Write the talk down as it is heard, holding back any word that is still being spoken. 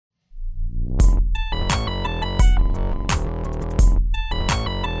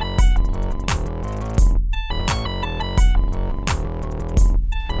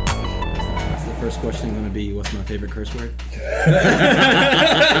question going to be, what's my favorite curse word?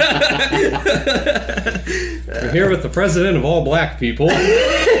 We're here with the president of all black people.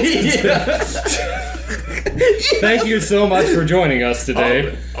 Thank you so much for joining us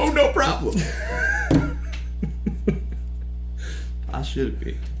today. Oh, no problem. I should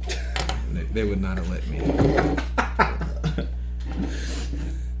be. They would not have let me.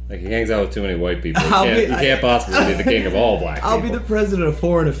 Like, he hangs out with too many white people. He I can't possibly be the king of all black people. I'll be the president of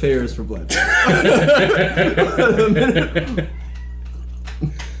foreign affairs for black people.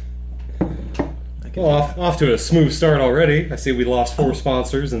 Well, off to a smooth start already. I see we lost 4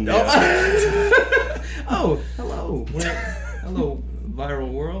 sponsors. And oh, hello. Hello,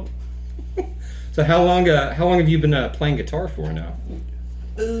 viral world. So how long have you been playing guitar for now?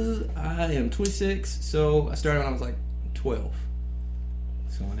 I am 26, so I started when I was like 12.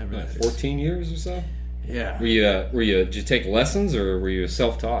 So whenever that is. 14 years or so? Yeah. Did you take lessons or were you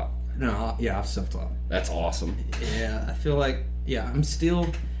self-taught? No, yeah, I'm self-taught. That's awesome. Yeah, I feel like, I'm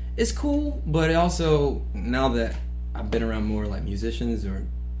still, it's cool, but also, now that I've been around more like musicians or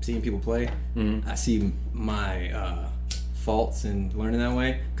seeing people play, I see my faults in learning that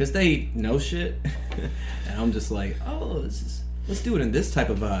way, because they know shit, and I'm just like, oh, let's do it in this type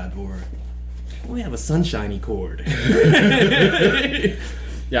of vibe, or we have a sunshiny chord.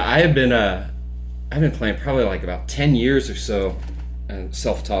 Yeah, I've been playing probably like about 10 years or so, and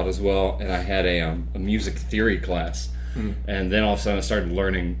self-taught as well. And I had a music theory class, and then all of a sudden I started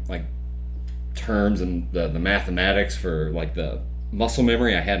learning like terms and the mathematics for like the muscle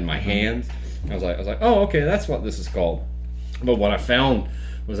memory I had in my hands. I was like, oh, okay, that's what this is called. But what I found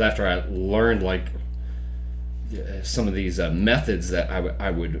was after I learned like some of these methods that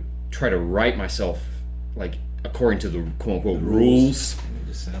I would try to write myself like according to the quote-unquote rules. It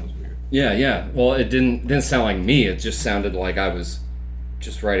just sounds weird. Yeah. Well, it didn't sound like me. It just sounded like I was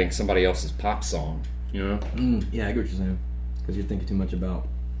just writing somebody else's pop song, you know? Yeah, I get what you're saying. Because you're thinking too much about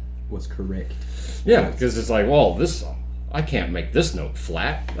what's correct. Yeah, because it's like, well, I can't make this note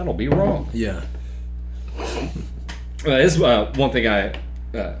flat. That'll be wrong. Yeah. This is one thing I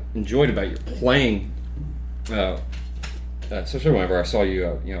enjoyed about your playing, especially whenever I saw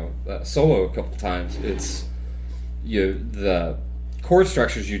you, solo a couple times. It's the chord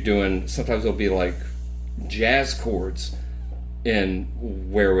structures you're doing. Sometimes they'll be like jazz chords, in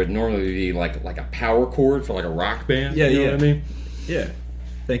where it would normally be like a power chord for like a rock band. Yeah, you know what I mean? Yeah.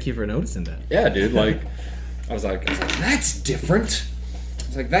 Thank you for noticing that. Yeah, dude. Like, I was like, that's different. I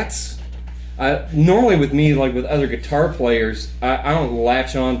was like, that's. Normally with me, like with other guitar players, I don't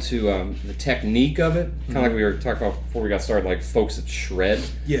latch on to the technique of it. Kind of like we were talking about before we got started, like folks that shred.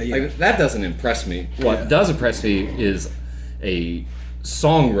 Yeah. Like, that doesn't impress me. What does impress me is a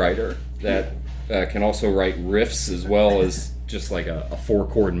songwriter that can also write riffs as well as just like a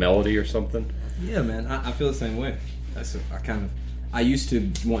 4-chord melody or something. Yeah, man. I feel the same way. I used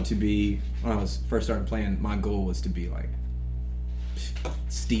to want to be, when I was first starting playing, my goal was to be like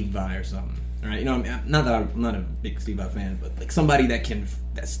Steve Vai or something. Right? You know, I'm not a big Steve Vai fan, but like somebody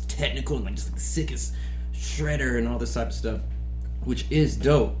that's technical and like just like the sickest shredder and all this type of stuff, which is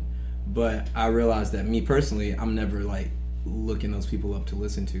dope. But I realized that me personally, I'm never like looking those people up to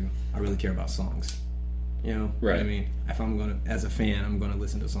listen to. I really care about songs. You know? Right. I mean, if I'm gonna, as a fan, I'm gonna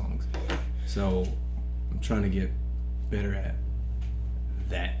listen to songs. So I'm trying to get better at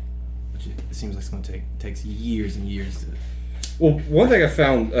that, which it seems like it's gonna takes years and years to. Well, one thing I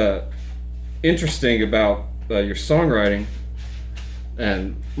found interesting about your songwriting,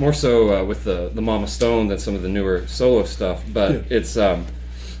 and more so with the Mama Stone than some of the newer solo stuff, but it's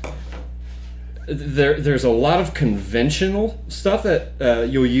there's a lot of conventional stuff that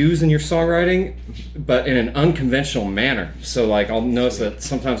you'll use in your songwriting, but in an unconventional manner. So like I'll notice that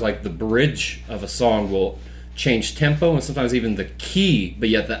sometimes like the bridge of a song will change tempo and sometimes even the key, but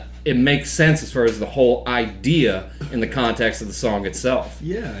yet it makes sense as far as the whole idea in the context of the song itself.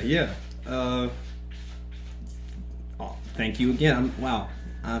 Yeah. Thank you again. Wow,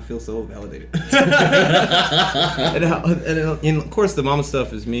 I feel so validated. and of course, the Mama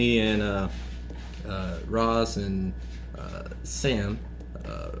stuff is me and Ross and Sam,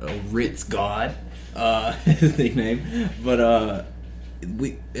 Ritz God, his nickname. But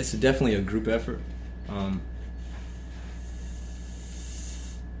it's definitely a group effort.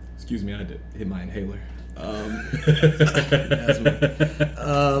 Excuse me, I had to hit my inhaler.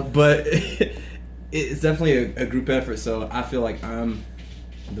 But it's definitely a group effort, so I feel like I'm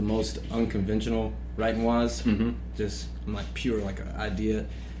the most unconventional writing wise. Just I'm like pure like an idea.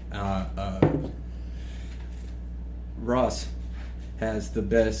 Ross has the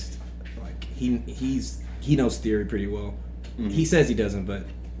best, like he knows theory pretty well. He says he doesn't, but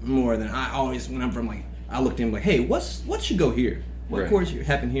more than I always when I'm from like I looked in like, hey, what should go here? What Right. chords should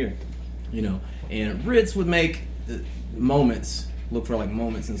happen here? You know, and Ritz would make the moments look for like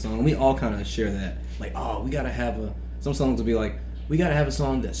moments in song. We all kind of share that. Like, oh, we gotta have some songs will be like, we gotta have a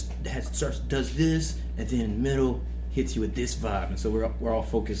song that starts does this and then in the middle hits you with this vibe, and so we're all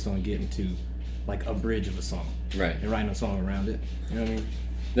focused on getting to like a bridge of a song, Right. and writing a song around it. You know what I mean?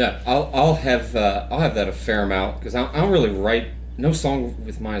 Yeah, I'll have that a fair amount because I don't really write. No song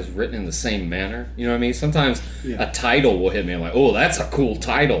with mine is written in the same manner. You know what I mean? Sometimes Yeah. a title will hit me. I'm like, oh, that's a cool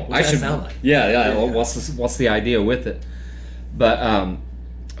title. What's that sound like? Yeah. Well, Yeah. what's the idea with it? But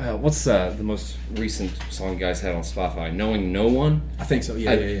what's the most recent song you guys had on Spotify? Knowing No One. I think so.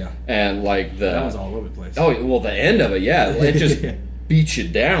 Yeah. And like That was all over the place. Oh well, the end of it, yeah, it just Yeah. beats you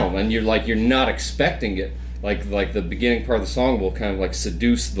down, and you're not expecting it. Like the beginning part of the song will kind of like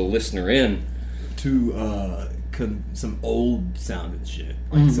seduce the listener in. To some old sounding shit,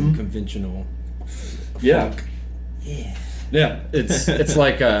 like some conventional Yeah. funk. Yeah. Yeah, it's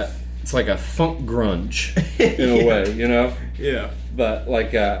like a funk grunge in a way, you know. Yeah. But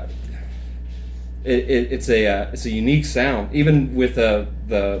like it's a unique sound, even with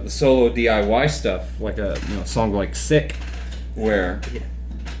the solo DIY stuff, like a song like "Sick," where Yeah.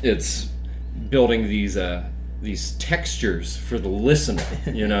 it's building these textures for the listener,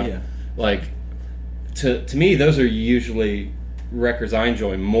 you know. Yeah. Like to me, those are usually records I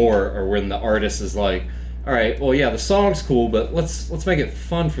enjoy more, or when the artist is like, all right, well, yeah, the song's cool, but let's make it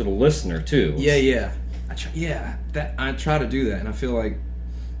fun for the listener too. Yeah. I try to do that, and I feel like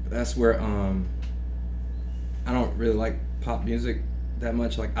that's where I don't really like pop music that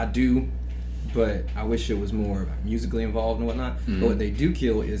much. Like I do, but I wish it was more musically involved and whatnot. But what they do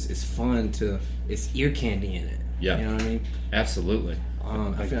kill is it's fun it's ear candy in it. Yeah. You know what I mean? Absolutely.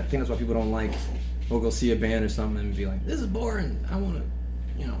 I think that's why people don't like. We'll go see a band or something and be like, "This is boring. I want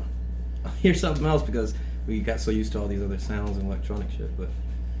to, hear something else," because we got so used to all these other sounds and electronic shit. But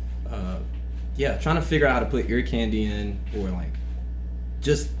yeah, trying to figure out how to put ear candy in, or like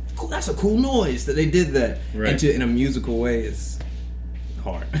just that's a cool noise that they did that Right. in a musical way is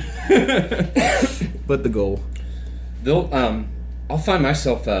hard. But the goal. I'll find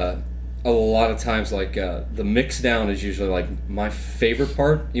myself a lot of times like the mix down is usually like my favorite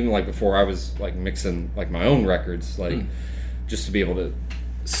part, even like before I was like mixing like my own records, like just to be able to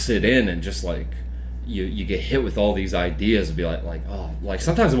sit in and just like you get hit with all these ideas and be like oh, like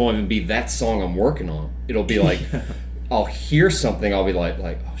sometimes it won't even be that song I'm working on. It'll be like I'll hear something, I'll be like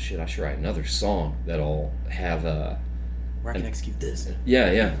oh shit, I should write another song that'll have Where I can execute this.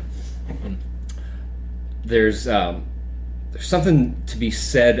 yeah. There's something to be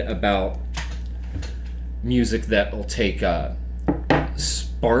said about music that will take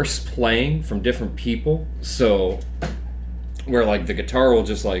sparse playing from different people. So where like the guitar will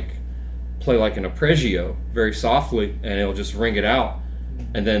just like play like an arpeggio very softly and it'll just ring it out,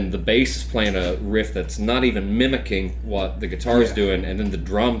 and then the bass is playing a riff that's not even mimicking what the guitar is Yeah. doing, and then the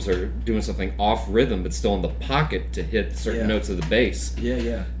drums are doing something off rhythm but still in the pocket to hit certain Yeah. notes of the bass.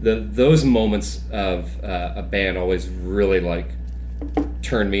 Yeah. Those moments of a band always really like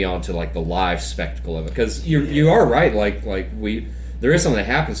turn me on to like the live spectacle of it, because you are right, like there is something that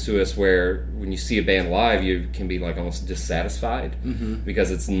happens to us where when you see a band live you can be like almost dissatisfied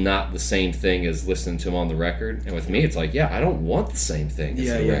because it's not the same thing as listening to them on the record. And with me it's like, yeah, I don't want the same thing as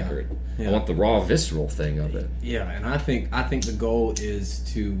the record. Yeah. I want the raw visceral thing of it. Yeah, and I think the goal is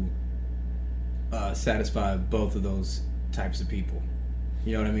to satisfy both of those types of people.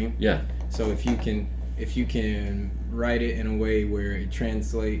 You know what I mean? Yeah. So if you can write it in a way where it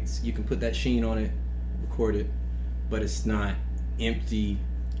translates, you can put that sheen on it, record it, but it's not empty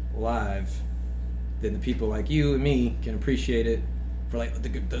live, then the people like you and me can appreciate it for like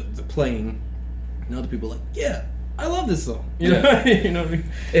the playing, and other people are like, yeah, I love this song. You know? You know what I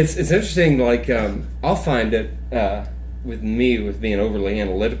mean? It's interesting. Like I'll find it with me, with being overly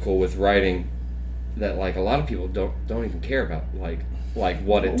analytical with writing, that like a lot of people don't even care about like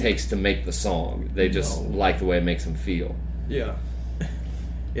what it takes to make the song. They just like the way it makes them feel. Yeah.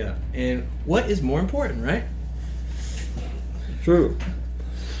 Yeah. And what is more important, right? True.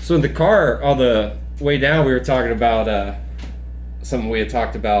 So in the car on the way down, we were talking about something we had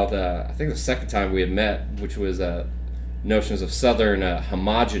talked about. I think the second time we had met, which was notions of Southern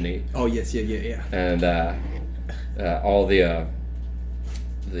homogeny. Oh yes, yeah. And all the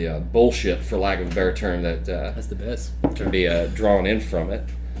bullshit, for lack of a better term, that That's the best. can be drawn in from it.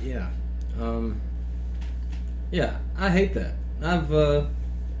 Yeah. Yeah, I hate that.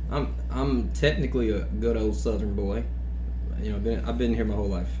 I'm technically a good old Southern boy. You know, I've been here my whole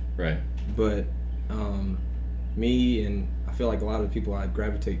life. Right. But me and I feel like a lot of the people I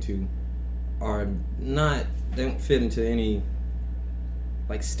gravitate to are not, they don't fit into any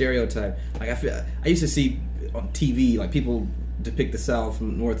like stereotype. Like I used to see on TV like people depict the South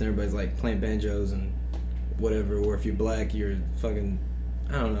from the North and everybody's like playing banjos and whatever, or if you're black you're fucking,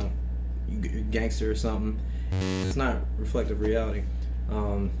 I don't know, you're a gangster or something. It's not reflective reality.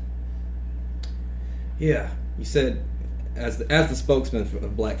 Yeah, you said as the spokesman for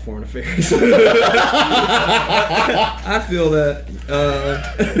Black Foreign Affairs, I feel that.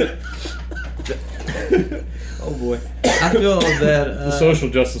 Oh boy, I feel that the social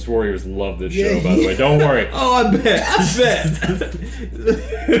justice warriors love this show. By the way, don't worry. Oh, I bet. I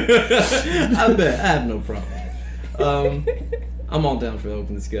have no problem. I'm all down for the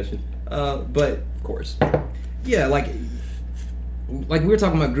open discussion. But Of course. yeah, like we were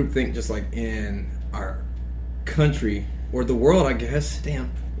talking about groupthink, just like in our country or the world, I guess.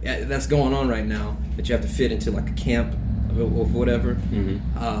 Damn, yeah, that's going on right now. That you have to fit into like a camp of whatever.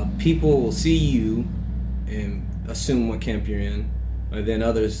 Mm-hmm. People will see you and assume what camp you're in, and then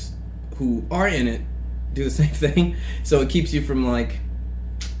others who are in it do the same thing. So it keeps you from like,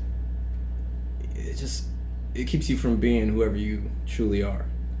 it keeps you from being whoever you truly are.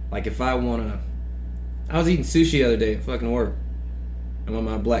 Like if I was eating sushi the other day at fucking work, and one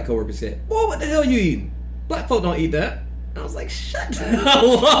of my black coworkers said, "Whoa, what the hell you eating? Black folk don't eat that." And I was like, "Shut the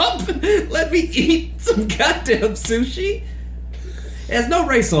hell up! Let me eat some goddamn sushi." It has no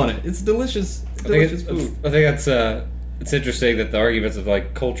race on it. It's delicious. Delicious food. I think that's it's interesting that the arguments of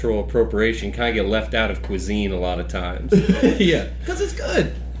like cultural appropriation kind of get left out of cuisine a lot of times. Yeah, because it's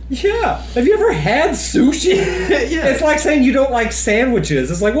good. Yeah. Have you ever had sushi? Yeah. It's like saying you don't like sandwiches.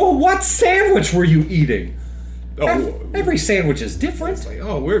 It's like, well, what sandwich were you eating? Oh, Every sandwich is different. It's like,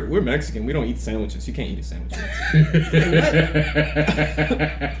 oh, we're Mexican. We don't eat sandwiches. You can't eat a sandwich.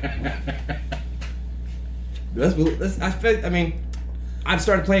 I mean, I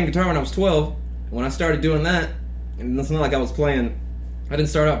started playing guitar when I was 12. When I started doing that, and it's not like I was playing. I didn't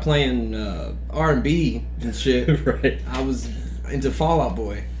start out playing R&B and shit. Right. I was into Fall Out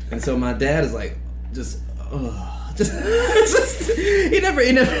Boy, and so my dad is like, just he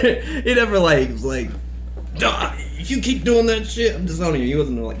never like was like, "Duh, if you keep doing that shit, I'm disowning you." He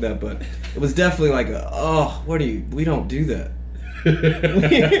wasn't like that, but it was definitely like we don't do that.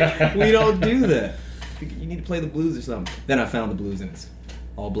 we don't do that. You need to play the blues or something. Then I found the blues, and it's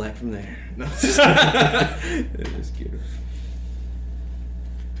all black from there. No, it's just cute.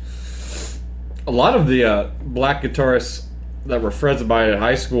 A lot of the black guitarists that were friends of mine in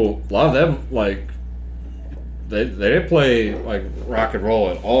high school, a lot of them, like, they didn't play like rock and roll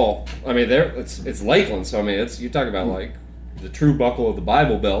at all. I mean, it's Lakeland, so I mean, you talk about like the true buckle of the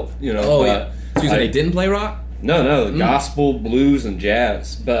Bible Belt, you know. Oh yeah. So they didn't play rock? No, the gospel, blues, and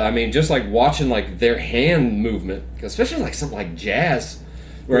jazz. But I mean, just like watching like their hand movement, especially like something like jazz,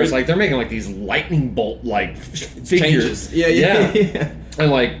 where it's like they're making like these lightning bolt like figures. Yeah. And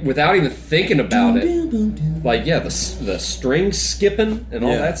like without even thinking about it, like the string skipping and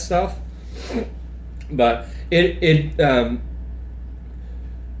all that stuff. But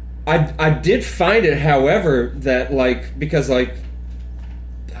I did find it, however, that like, because like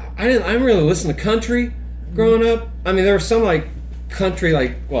I didn't really listen to country growing up. I mean, there were some like country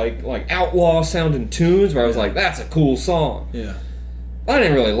like outlaw sounding tunes where I was like, that's a cool song. Yeah. I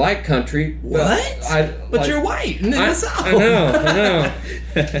didn't really like country. What? But you're white in the South. I know.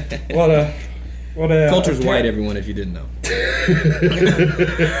 What a culture's white, everyone, if you didn't know.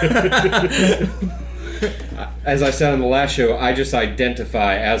 As I said on the last show, I just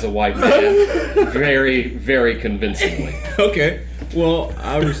identify as a white man very, very convincingly. Okay. Well,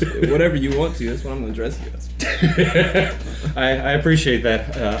 whatever you want to, that's what I'm going to address you as. I appreciate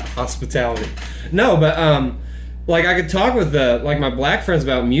that hospitality. No, but like I could talk with like my black friends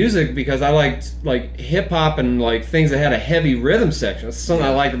about music because I liked like hip hop and like things that had a heavy rhythm section. That's something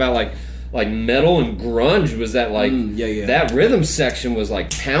I liked about like metal and grunge was that like that rhythm section was like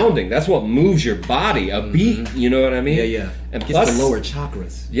pounding. That's what moves your body, a beat. You know what I mean? Yeah. And gets plus the lower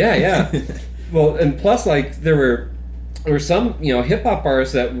chakras. Yeah. Well, and plus like there were some hip hop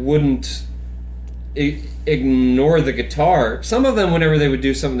artists that wouldn't ignore the guitar. Some of them, whenever they would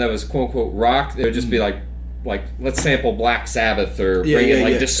do something that was quote unquote rock, they would just be like let's sample Black Sabbath or bring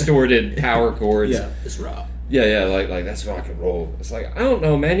in distorted power chords. Yeah, it's rock. Yeah, like that's rock and roll. It's like, I don't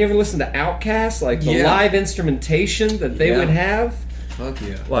know, man. You ever listen to Outkast? Like the live instrumentation that they would have. Fuck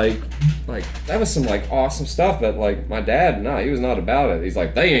yeah. Like that was some like awesome stuff. But like my dad, he was not about it. He's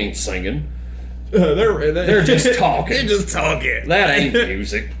like, they ain't singing. They're just talking. They're just talking. That ain't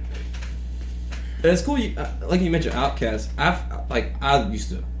music. It's cool. Like you mentioned, Outkast. I used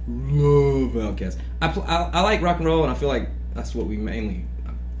to love Outkast. I like rock and roll, and I feel like That's what we mainly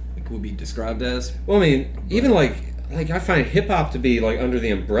would be described as. Well, I mean, even like I find hip hop to be like under the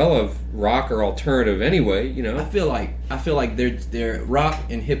umbrella of rock or alternative anyway. You know, I feel like they're rock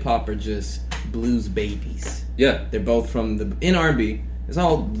and hip hop are just blues babies. Yeah, they're both from in R&B. It's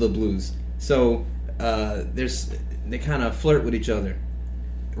all the blues. So they kind of flirt with each other.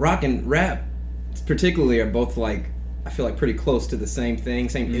 Rock and rap, particularly, are both like, I feel like, pretty close to the same thing,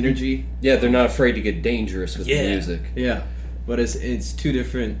 same energy. Yeah, they're not afraid to get dangerous with the music. Yeah, but it's two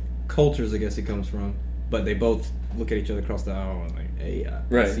different cultures, I guess it comes from. But they both look at each other across the aisle and like, hey,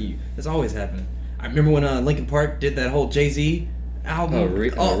 I see you. That's always happened. I remember when Linkin Park did that whole Jay-Z album.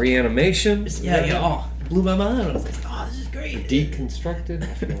 Reanimation? Yeah. It blew my mind. I was like, oh, this is great. Deconstructed?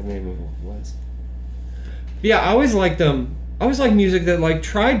 I forgot the name of what it was. Yeah, I always liked music that like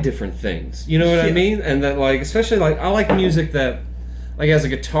tried different things. You know what I mean? And that like, especially like, I like music that like as a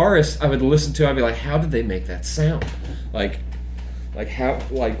guitarist I would listen to, I'd be like, how did they make that sound? Like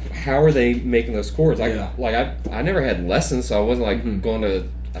how are they making those chords? I never had lessons, so I wasn't like going to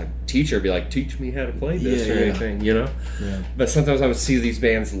a teacher be like, teach me how to play this or anything, you know? Yeah. But sometimes I would see these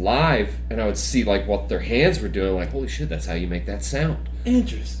bands live and I would see like what their hands were doing, like, holy shit, that's how you make that sound.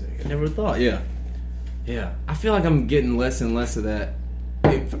 Interesting. I never thought. Yeah. I feel like I'm getting less and less of that.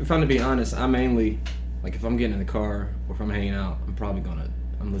 If I'm to be honest, I mainly, like, if I'm getting in the car or if I'm hanging out,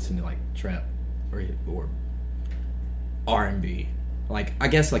 I'm listening to like trap or R&B. Like, I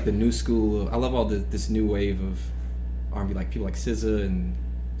guess like the new school. I love all this new wave of R&B, like people like SZA and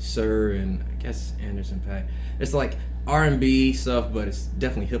Sir and I guess Anderson .Paak. It's like R&B stuff, but it's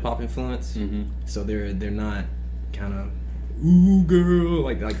definitely hip hop influence. Mm-hmm. So they're not kind of ooh girl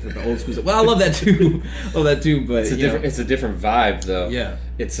like the old school stuff. Well, I love that too. But it's a different vibe though. Yeah,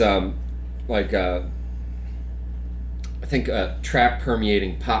 it's like I think trap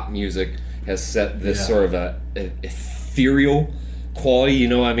permeating pop music has set this sort of a ethereal quality, you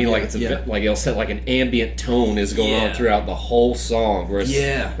know what I mean? Like it's like it'll set like an ambient tone is going on throughout the whole song. Where it's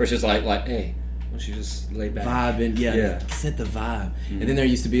just like hey, why don't you just lay back? Vibing, set the vibe. Mm-hmm. And then there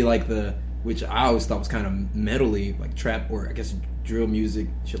used to be like which I always thought was kind of metally, like trap or I guess drill music,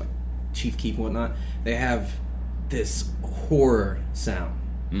 shit like Chief Keef and whatnot. They have this horror sound.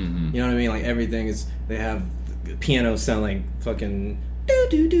 Mm-hmm. You know what I mean? Like they have the piano sound like fucking do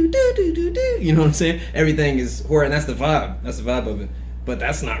do do do do do do. You know what I'm saying? Everything is horror, and that's the vibe. That's the vibe of it. But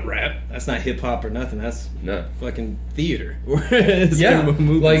that's not rap. That's not hip hop or nothing. That's fucking theater. Like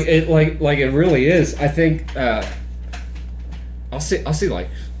it really is. I think I'll see like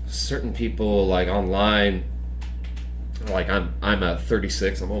certain people like online. Like I'm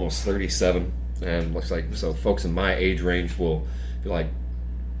 36. I'm almost 37, and looks like so folks in my age range will be like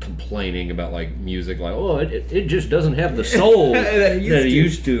complaining about like music, like it just doesn't have the soul that it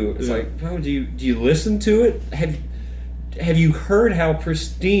used to. It's like, how do you listen to it? Have you heard how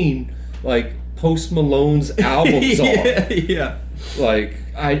pristine like Post Malone's albums are? Yeah. Like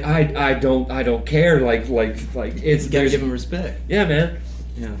I don't care. Like it's you gotta give him respect. Yeah, man.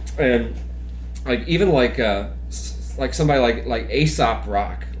 Yeah. And like even like somebody like A$AP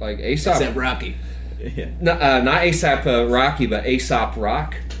Rock, like A$AP Rocky. Yeah. Not A$AP Rocky, but A$AP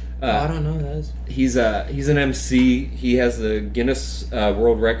Rock. I don't know that is. He's an MC. He has the Guinness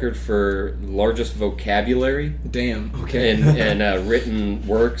World Record for largest vocabulary. Damn. Okay. and written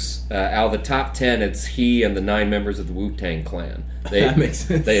works. Out of the top 10, it's he and the 9 members of the Wu-Tang Clan. That makes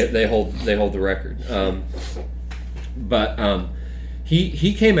sense. They hold the record. But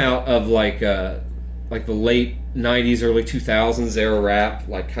he came out of like the late 90s, early 2000s era rap,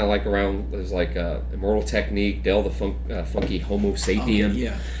 like kind of like around, there's like Immortal Technique, Del the Funky Homo Sapien. Okay,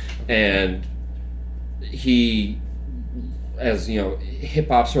 yeah. And he, as you know, hip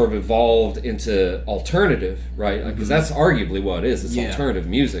hop sort of evolved into alternative, right? Because that's arguably what it is. It's alternative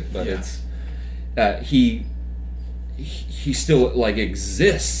music, but it's he still like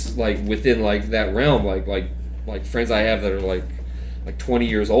exists like within like that realm. Like friends I have that are like 20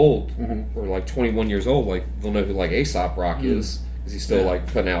 years old or like 21 years old, like they'll know who like A$AP Rock is because he's still like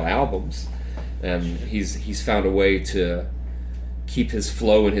putting out albums, and he's found a way to keep his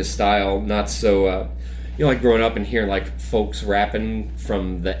flow and his style not so like growing up and hearing like folks rapping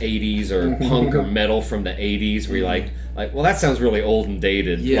from the 80s or punk or metal from the 80s where you're like well, that sounds really old and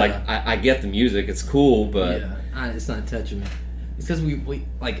dated. Like I get the music, it's cool, but it's not touching me. It's because we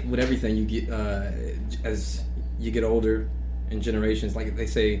like with everything you get as you get older in generations, like they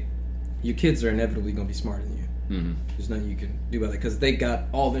say your kids are inevitably going to be smarter than you. There's nothing you can do about it because they got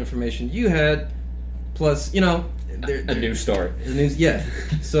all the information you had, plus a new start.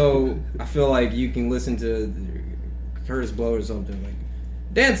 So I feel like you can listen to Curtis Blow or something like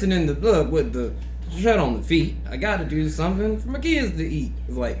dancing in the blood with the tread on the feet. I got to do something for my kids to eat.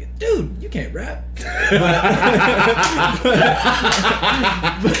 It's like, dude, you can't rap.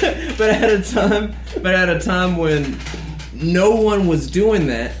 But at a time when no one was doing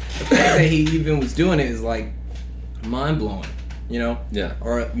that, the fact that he even was doing it is like mind blowing. You know? Yeah.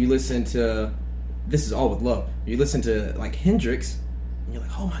 Or you listen to, this is all with love. You listen to like Hendrix, and you're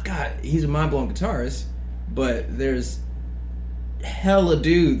like, oh my god, he's a mind blowing guitarist. But there's hella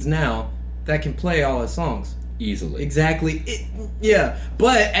dudes now that can play all his songs easily. Exactly. Yeah.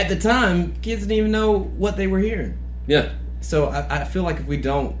 But at the time, kids didn't even know what they were hearing. Yeah. So I feel like if we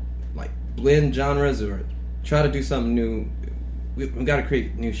don't like blend genres or try to do something new, we got to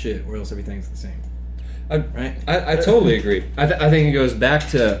create new shit, or else everything's the same. Right? I totally agree. I think it goes back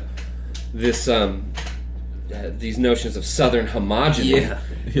to this these notions of Southern homogeny,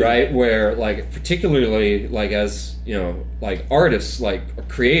 right? Where like particularly like as you know like artists like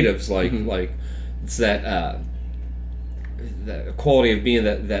creatives like it's that the quality of being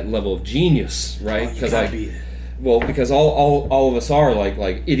that level of genius, right? Because because all of us are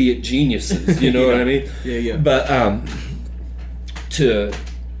like idiot geniuses, you know what I mean? Yeah. But to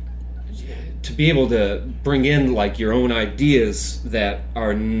be able to bring in like your own ideas that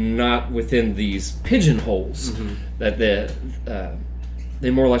are not within these pigeonholes that they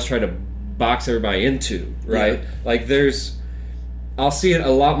more or less try to box everybody into, right? Yeah. Like I'll see it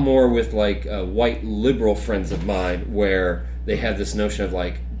a lot more with like white liberal friends of mine where they have this notion of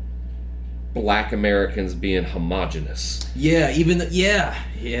like Black Americans being homogenous. Yeah,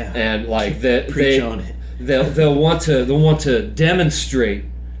 and like preach on it. They'll want to demonstrate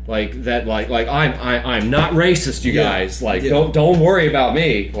like that like I'm not racist, you guys. Like don't worry about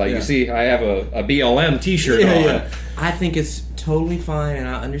me. Like you see, I have a BLM T-shirt on. Yeah. I think it's totally fine, and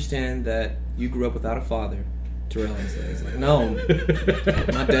I understand that you grew up without a father. Terrell says, like, no,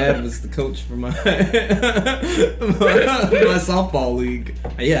 my dad was the coach for my my softball league.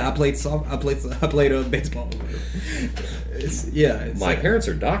 Yeah, I played baseball. My parents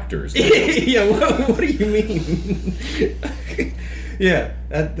are doctors. Yeah, what do you mean? Yeah,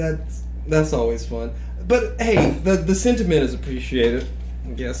 that's always fun. But hey, the sentiment is appreciated,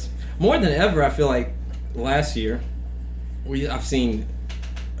 I guess. More than ever, I feel like last year, I've seen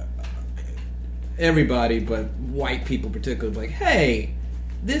everybody, but white people particularly, like, hey,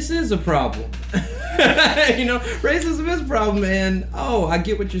 this is a problem. You know, racism is a problem, and I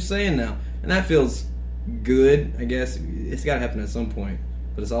get what you're saying now. And that feels good, I guess. It's got to happen at some point.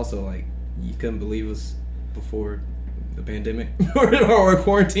 But it's also like, you couldn't believe us before the pandemic or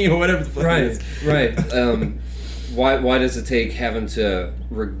quarantine or whatever the fuck it is. Right. Why does it take having to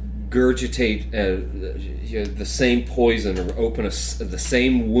regurgitate the same poison or open the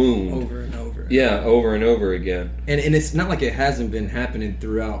same wound over and over? Yeah, over and over again. And it's not like it hasn't been happening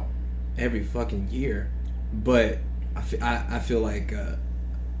throughout every fucking year, but I feel like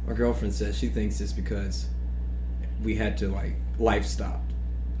my girlfriend says she thinks it's because we had to like life stopped,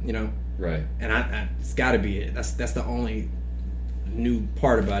 you know. Right. And it's got to be it. That's the only new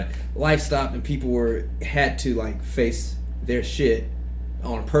part about it. Life stopped, and people had to like face their shit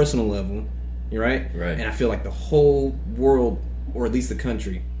on a personal level. You're right. Right. And I feel like the whole world, or at least the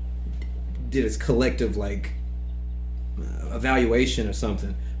country, did its collective like evaluation or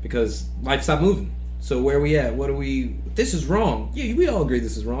something, because life stopped moving. So where are we at? This is wrong. Yeah, we all agree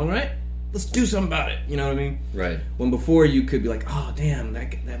this is wrong, right? Let's do something about it. You know what I mean? Right. When before you could be like, oh damn,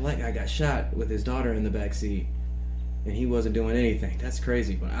 that black guy got shot with his daughter in the backseat, and he wasn't doing anything. That's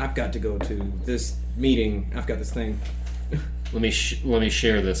crazy. But I've got to go to this meeting. I've got this thing. Let me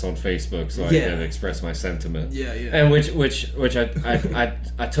share this on Facebook so I can express my sentiment. Yeah. And which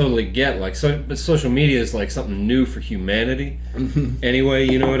I totally get. Like, but social media is like something new for humanity. Anyway,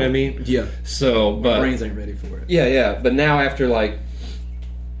 you know what I mean? Yeah. So, but my brains ain't ready for it. Yeah. But now after like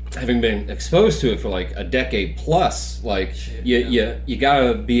having been exposed to it for like a decade plus, like you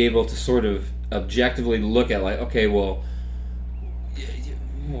gotta be able to sort of objectively look at like, okay, well,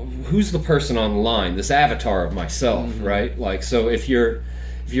 who's the person online, this avatar of myself, right? Like, so if you're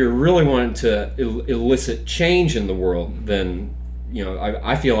really wanting to elicit change in the world, then you know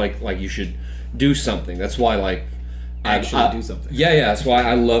I feel like you should do something. That's why like actually do something. Yeah. That's why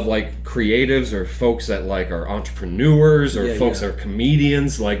I love like creatives or folks that like are entrepreneurs or folks that are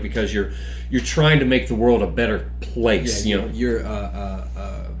comedians, like, because you're trying to make the world a better place. Yeah, you know, you're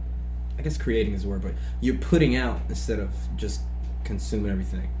I guess creating is the word, but you're putting out instead of just consuming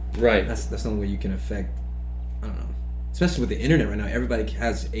everything. Right. That's the only way you can affect. I don't know. Especially with the internet right now, everybody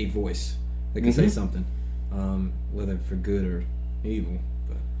has a voice. They can say something, whether for good or evil.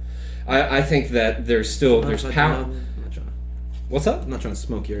 But I think that there's power. What's up? I'm not trying to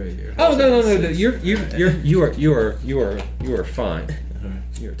smoke your ear. Oh no! You are fine.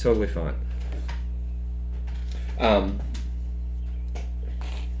 You're totally fine.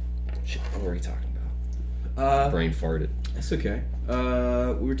 Shit, what were we talking about? Brain farted. That's okay.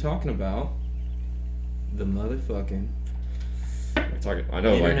 We were talking about the motherfucking We're talking. I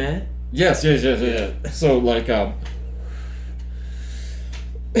know, internet. like yes. So like,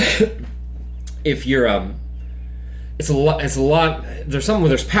 if you're it's a lot.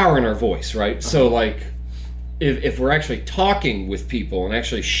 There's power in our voice, right? So like, if we're actually talking with people and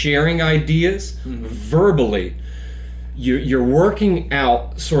actually sharing ideas verbally, you're working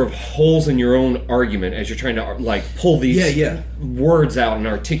out sort of holes in your own argument as you're trying to like pull these words out and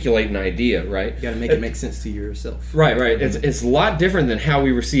articulate an idea, right? You got to make it make sense to yourself. Right. It's a lot different than how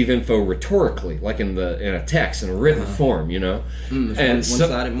we receive info rhetorically, like in a text, in a written form, you know. And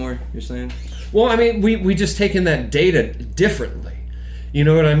one-sided more, you're saying? Well, I mean, we just take in that data differently. You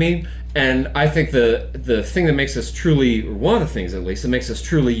know what I mean? And I think the thing that makes us truly, or one of the things at least, that makes us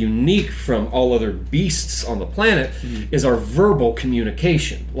truly unique from all other beasts on the planet is our verbal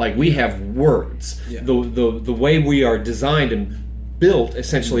communication. Like, we have words. Yeah. The way we are designed and built,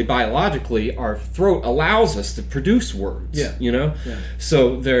 essentially biologically, our throat allows us to produce words. Yeah. You know? Yeah.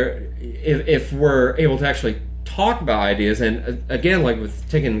 So if we're able to actually talk about ideas, and again, like with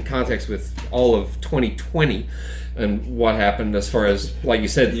taking in context with all of 2020 and what happened as far as, like you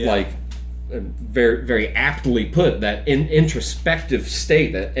said, like very, very aptly put, that introspective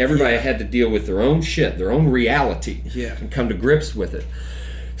state that everybody had to deal with their own shit, their own reality, and come to grips with it.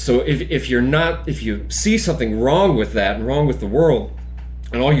 So if you see something wrong with that and wrong with the world,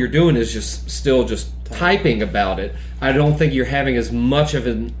 and all you're doing is just typing about it, I don't think you're having as much of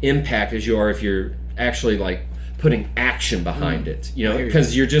an impact as you are if you're actually like putting action behind it, you know,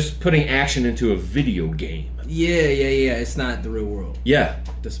 because you're just putting action into a video game. Yeah. It's not the real world. Yeah.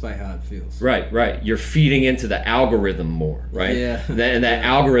 Despite how it feels. Right. You're feeding into the algorithm more, right? Yeah. And that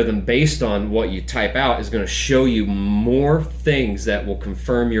algorithm, based on what you type out, is going to show you more things that will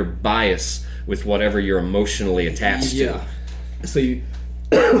confirm your bias with whatever you're emotionally attached to. So you,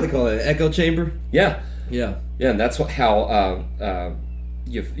 what do they call it, echo chamber? Yeah, and that's how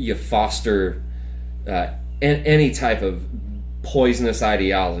you foster any type of poisonous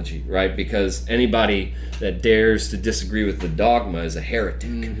ideology, right? Because anybody that dares to disagree with the dogma is a heretic,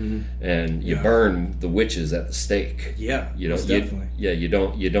 and you burn the witches at the stake. Yeah, you know, definitely. You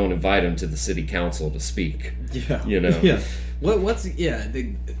don't invite them to the city council to speak. Yeah, you know. Yeah, like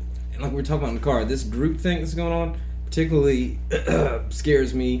we're talking about in the car, this group thing that's going on particularly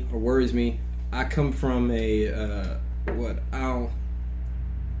scares me or worries me. I come from what I'll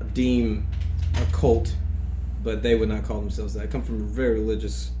deem a cult, but they would not call themselves that. I come from a very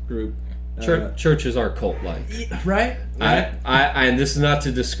religious group. Church is our cult-like. Right? And this is not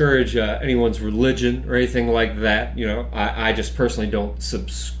to discourage anyone's religion or anything like that. You know, I just personally don't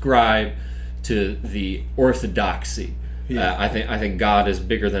subscribe to the orthodoxy. Yeah. I think God is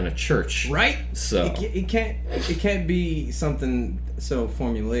bigger than a church. Right? So it can't be something so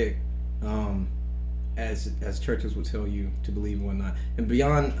formulaic as churches would tell you to believe and whatnot. And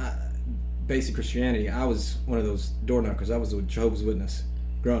beyond basic Christianity, I was one of those door knockers. I was a Jehovah's Witness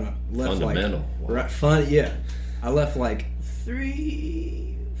growing up. Fundamental. I left like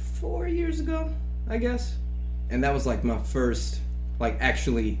 3-4 years ago, I guess. And that was like my first, like,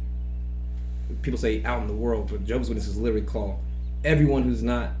 actually, people say out in the world, but Jehovah's Witnesses literally call everyone who's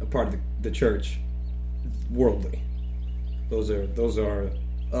not a part of the church worldly. Those are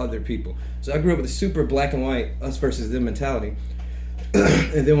other people. So I grew up with a super black and white, us versus them mentality.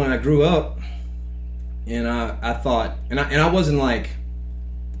 And then when I grew up, and I thought, and I wasn't like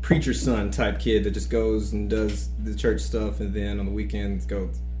preacher's son type kid that just goes and does the church stuff, and then on the weekends go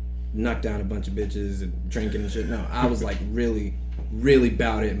knock down a bunch of bitches and drinking and shit. No, I was like really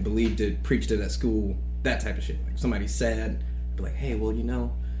about it and believed it, preached it at school, that type of shit. Like somebody's sad, be like, hey, well, you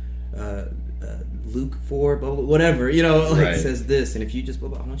know, Luke 4, blah, blah, whatever, you know, like says this, and if you just blah,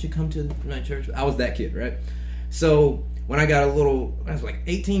 blah, why don't you come to my church? I was that kid, right? So when I got I was like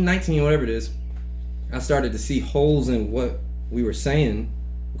 18, 19, whatever it is, I started to see holes in what we were saying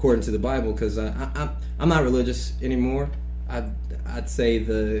according to the Bible, because I'm not religious anymore. I'd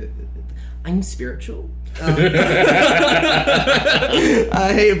say I'm spiritual. I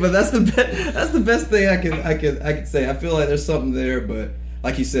hate it, but that's the best thing I could say. I feel like there's something there, but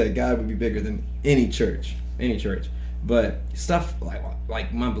like you said, God would be bigger than any church. But stuff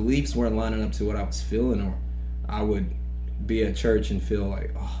like my beliefs weren't lining up to what I was feeling, or I would be at church and feel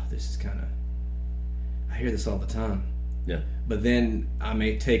like, oh, this is kind of, I hear this all the time. Yeah. But then I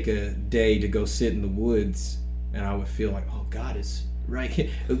may take a day to go sit in the woods and I would feel like, oh, God is right here.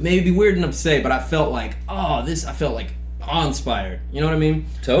 It may be weird enough to say, but I felt like, I felt like awe-inspired. You know what I mean?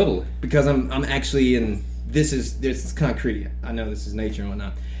 Totally. Because I'm actually in, this is concrete. I know this is nature and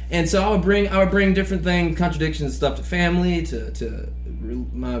whatnot. And so I would bring different things, contradictions and stuff to family, to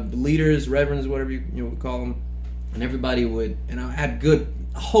my leaders, reverends, whatever you would call them, and everybody would, and I had a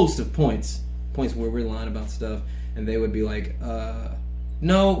host of points where we're lying about stuff, and they would be like,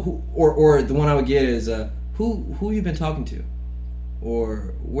 no, or the one I would get is, who you been talking to,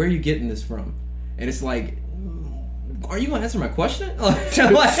 or where are you getting this from? And it's like, are you gonna answer my question? Like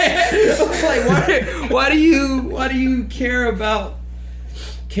why do you care about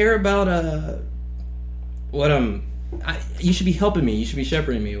what you should be helping me, you should be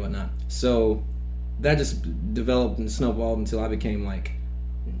shepherding me and whatnot. So that just developed and snowballed until I became like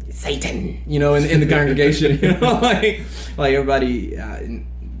Satan, in the congregation, like everybody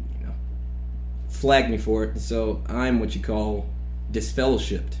flagged me for it. So I'm what you call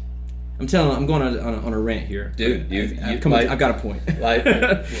disfellowshipped. I'm going on a rant here, dude. I've got a point. Like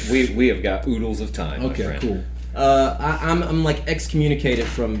we have got oodles of time. Okay, cool. I'm like excommunicated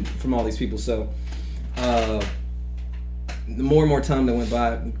from all these people. So the more and more time that went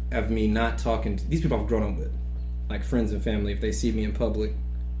by of me not talking to these people I've grown up with, like friends and family, if they see me in public,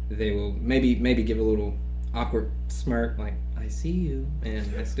 they will maybe give a little awkward smirk, like, I see you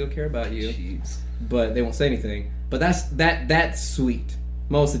and I still care about you. Jeez. But they won't say anything. But that's sweet.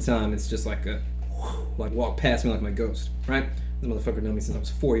 Most of the time, it's just like like walk past me like my ghost, right? This motherfucker known me since I was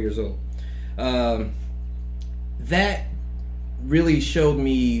 4 years old. That really showed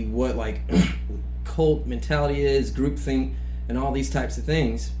me what like cult mentality is, groupthink, and all these types of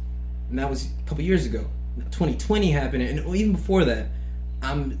things. And that was a couple years ago. 2020 happened, and even before that,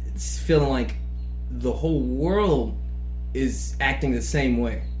 I'm feeling like the whole world is acting the same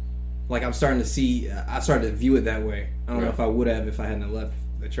way. Like I started to view it that way. I don't know if I would have if I hadn't left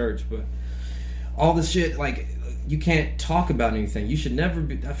the church, but all this shit, like, you can't talk about anything. You should never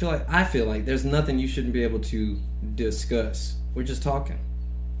be. I feel like there's nothing you shouldn't be able to discuss. We're just talking.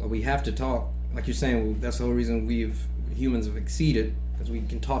 But we have to talk. Like you're saying, that's the whole reason humans have exceeded, because we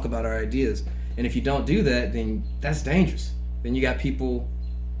can talk about our ideas. And if you don't do that, then that's dangerous. Then you got people.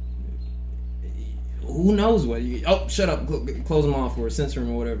 Who knows what? Shut up, close them off, or censor them,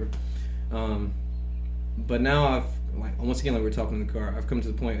 or whatever. But now once again, like we were talking in the car, I've come to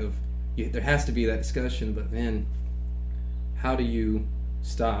the point of there has to be that discussion, but then how do you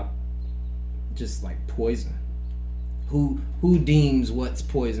stop just like poison? Who deems what's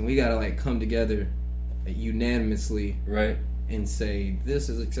poison? We gotta like come together unanimously, right, and say this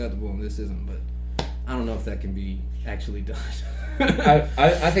is acceptable and this isn't. But I don't know if that can be actually done.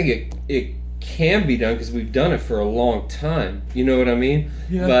 I think it can be done because we've done it for a long time. You know what I mean?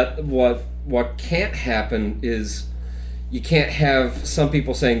 Yeah. But what can't happen is you can't have some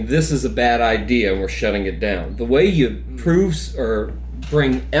people saying this is a bad idea and we're shutting it down. The way you prove or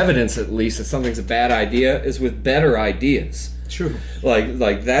bring evidence, at least, that something's a bad idea is with better ideas. True.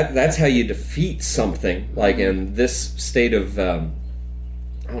 Like that's how you defeat something. Like in this state of I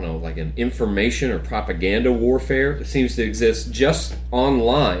don't know, like an information or propaganda warfare that seems to exist just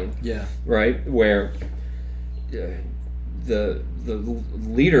online. Yeah. Right, where the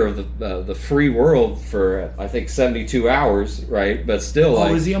leader of the free world for I think 72 hours, right? But still,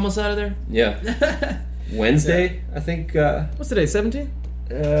 is he almost out of there? Yeah. Wednesday, I think. What's today? 17?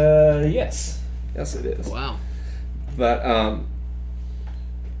 Yes, it is. Wow. But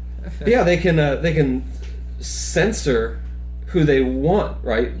yeah, they can censor who they want,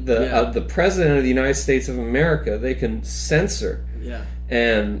 right? The president of the United States of America, they can censor. Yeah.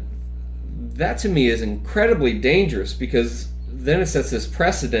 And that to me is incredibly dangerous, because then it sets this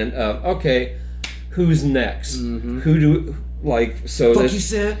precedent of, okay, who's next? Mm-hmm. Who do like so? Fuck you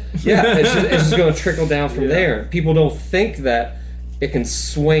said. Yeah, it's just going to trickle down from there. People don't think that it can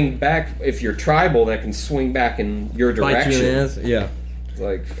swing back. If you're tribal, that can swing back in your direction. Bite you in the ass. Yeah,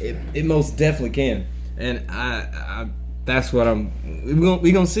 like it most definitely can. And I that's what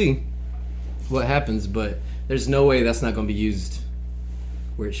we gonna see what happens. But there's no way that's not gonna be used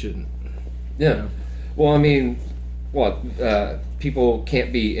where it shouldn't. Yeah. You know? Well, I mean, people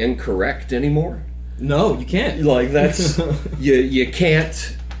can't be incorrect anymore. No, you can't. Like that's you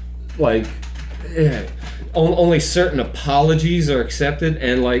can't like. Only certain apologies are accepted,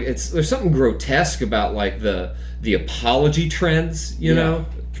 and like there's something grotesque about like the apology trends, you know,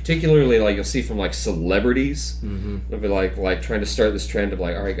 particularly like you'll see from like celebrities. Mm-hmm. They'll be like trying to start this trend of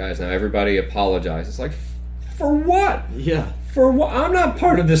like, all right guys, now everybody apologize. It's like, for what? Yeah. I'm not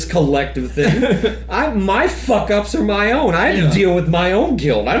part of this collective thing. My fuck ups are my own. I had to deal with my own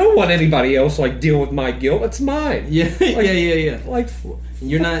guilt. I don't want anybody else like deal with my guilt. It's mine. Yeah, Like, yeah. Like,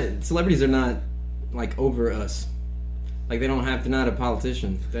 You're not. Celebrities are not like over us. Like they're not a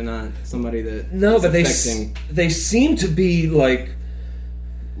politician. They're not somebody that. no, is but affecting they seem to be like,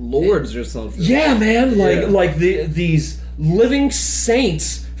 lords or something. yeah, man, like Yeah. like these living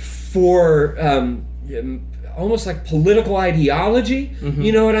saints for almost like political ideology.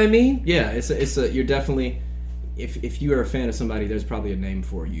 You know what I mean? Yeah, it's a. You're definitely. If you are a fan of somebody, there's probably a name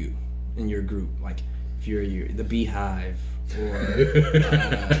for you in your group. Like if you're the Beehive, or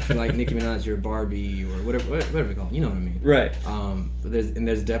if you like Nicki Minaj, you're Barbie, or whatever they call it. You know what I mean? Right. But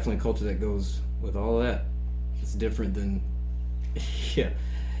there's definitely a culture that goes with all of that. It's different than. Yeah,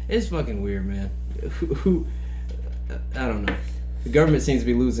 it's fucking weird, man. Who I don't know. The government seems to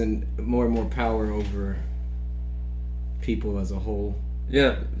be losing more and more power over people as a whole.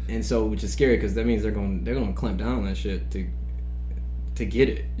 Yeah. And so, which is scary because that means they're going to clamp down on that shit to get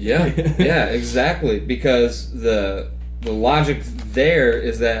it. Yeah, yeah, exactly. Because the logic there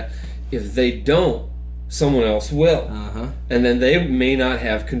is that if they don't, someone else will, and then they may not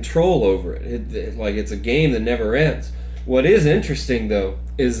have control over it. Like it's a game that never ends. What is interesting though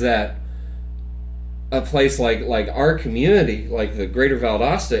is that a place like our community, like the Greater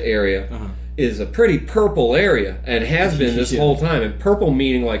Valdosta area, is a pretty purple area and has been this whole time. And purple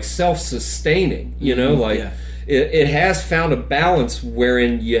meaning like self-sustaining, you know, like it has found a balance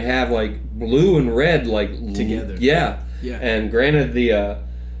wherein you have like blue and red like Together. Yeah. Yeah. And granted, the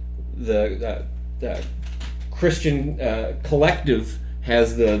Christian collective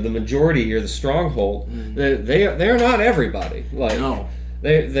has the majority here, the stronghold. They're not everybody. Like No.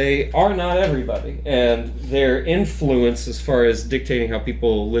 They are not everybody, and their influence as far as dictating how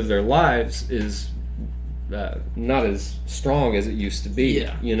people live their lives is not as strong as it used to be.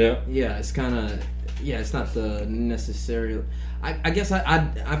 Yeah. You know. Yeah, it's kind of. Yeah, it's not the necessary. I guess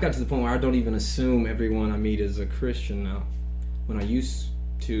I've got to the point where I don't even assume everyone I meet is a Christian now. When I used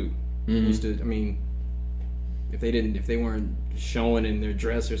to, I mean, if they weren't showing in their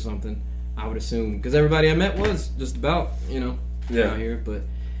dress or something, I would assume because everybody I met was just about out here. But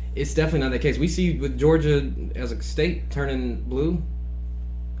it's definitely not the case. We see with Georgia as a state turning blue.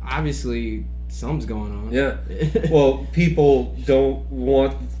 Obviously, something's going on. Yeah. Well, people don't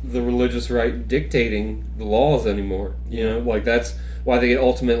want the religious right dictating the laws anymore. You know, like that's why it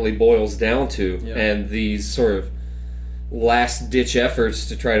ultimately boils down to. Yeah. And these sort of last-ditch efforts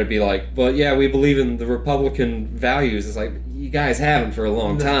to try to be like, but yeah, we believe in the Republican values. It's like, you guys haven't for a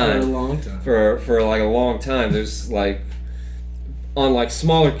long time. For a long time. For like a long time. There's like, on like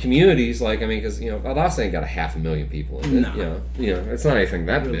smaller communities, like, I mean, because, Valdosta ain't got 500,000 people in it. No. It's not anything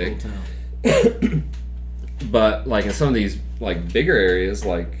that Real big. little town. But like in some of these like bigger areas,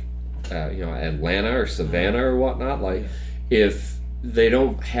 like Atlanta or Savannah or whatnot, like if they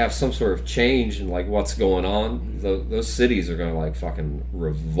don't have some sort of change in like what's going on, those cities are going to like fucking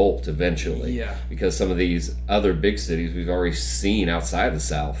revolt eventually. Yeah. Because some of these other big cities we've already seen outside the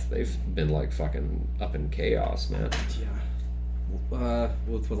South, they've been like fucking up in chaos, man. Yeah.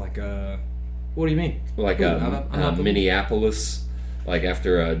 With like what do you mean? Like I'm not the- Minneapolis. Like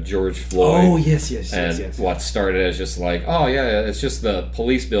after George Floyd. Oh yes. And what started as just like, oh yeah, it's just the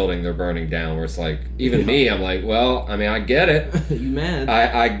police building they're burning down. Where it's like, even me, I'm like, well, I mean, I get it. You mad?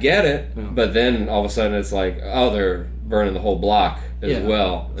 I get it. Yeah. But then all of a sudden it's like, oh, they're burning the whole block as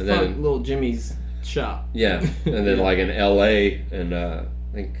well. And Fuck then little Jimmy's shop. yeah, and then like in L.A. and I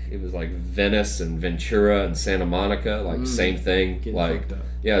think it was like Venice and Ventura and Santa Monica, like same thing. Getting Like fucked up.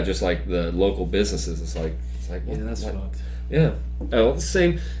 yeah, just like the local businesses. It's like Yeah, that's fucked. yeah. Oh,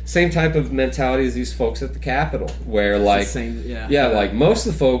 same type of mentality as these folks at the Capitol, where like It's the same, like most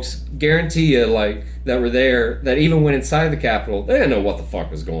of the folks guarantee you like that were there that even went inside the Capitol, they didn't know what the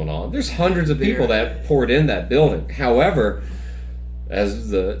fuck was going on. There's hundreds of people that poured in that building. However, as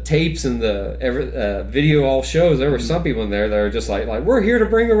the tapes and the video all shows, there were some people in there that are just like we're here to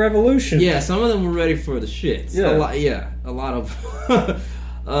bring a revolution. Yeah, some of them were ready for the shits. Yeah. A lot of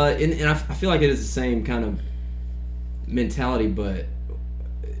and I feel like it is the same kind of mentality, but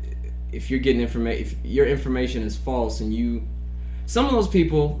if you're getting if your information is false and some of those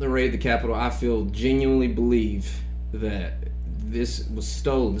people that raided the Capitol, I feel genuinely believe that this was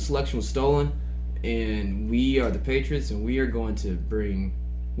stolen. This election was stolen, and we are the patriots, and we are going to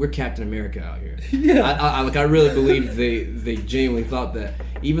we're Captain America out here. Yeah. I really believe they genuinely thought that,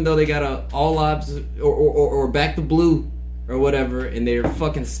 even though they got a all lives or back the blue or whatever, and they're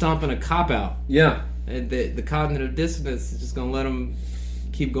fucking stomping a cop out. Yeah. And the cognitive dissonance is just gonna let them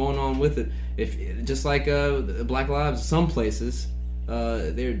keep going on with it. if just like Black Lives, some places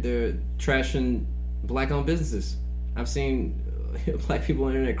they're trashing black-owned businesses. I've seen black people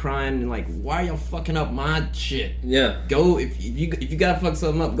on the internet crying and like, why are y'all fucking up my shit? Yeah. Go if you gotta fuck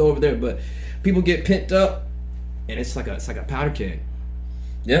something up, go over there. But people get pent up, and it's like a powder keg.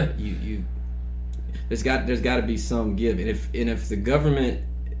 Yeah. You there's got to be some give, and if the government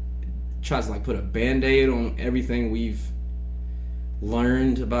tries to like put a Band-Aid on everything we've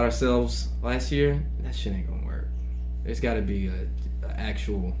learned about ourselves last year, that shit ain't gonna work. There's got to be a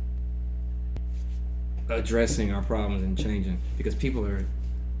actual addressing our problems and changing, because people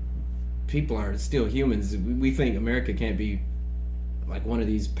are still humans. We think America can't be like one of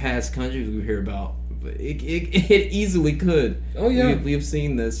these past countries we hear about, but it easily could. Oh yeah, we have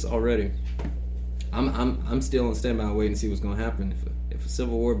seen this already. I'm still on standby waiting to see what's gonna happen. If a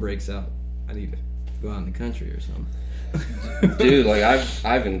civil war breaks out, I need to go out in the country or something. Dude, like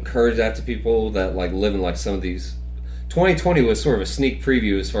I've encouraged that to people that like live in like some of these. 2020 was sort of a sneak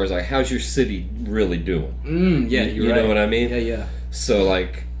preview as far as like, how's your city really doing? Yeah, you know what I mean? Yeah. So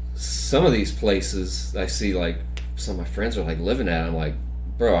like some of these places I see, like some of my friends are like living at, I'm like,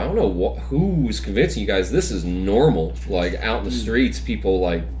 bro, I don't know who's convincing you guys this is normal. Like out in the streets, people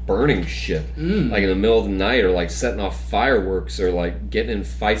like burning shit like in the middle of the night, or like setting off fireworks, or like getting in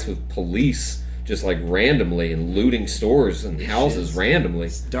fights with police just like randomly, and looting stores and houses randomly.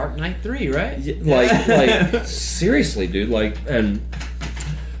 It's Dark Knight 3, right? Like seriously, dude. Like,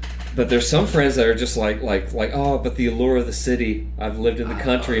 but there's some friends that are just like, oh, but the allure of the city. I've lived in the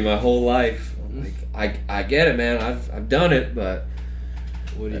country my whole life. Like, I get it, man. I've done it, but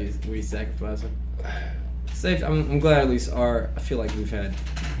what are you sacrificing? Safe. I'm glad at least I feel like we've had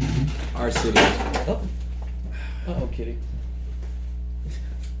our city. Oh, kitty.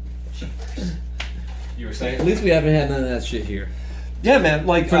 You were saying? At least we haven't had none of that shit here. Yeah, man.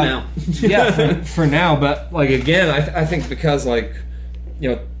 Like for now. Yeah, for now. But like again, I think because like,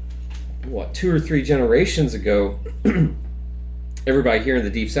 you know, what, 2 or 3 generations ago, everybody here in the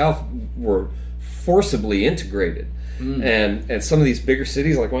Deep South were forcibly integrated, and some of these bigger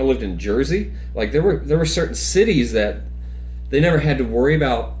cities, like when I lived in Jersey, like there were certain cities that they never had to worry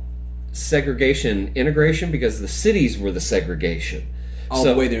about segregation and integration because the cities were the segregation. Oh,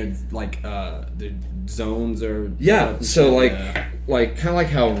 the way they're like the zones are. Yeah. So like kind of like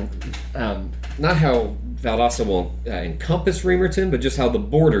how not how Valdosta will encompass Remerton, but just how the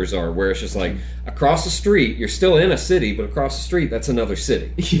borders are, where it's just like across the street, you're still in a city, but across the street, that's another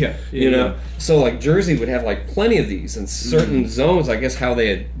city. Yeah. You know? So like Jersey would have like plenty of these, and certain zones, I guess how they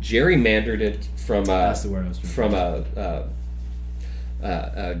had gerrymandered it from that's the word I was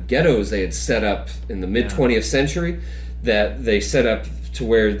ghettos they had set up in the mid 20th century, that they set up to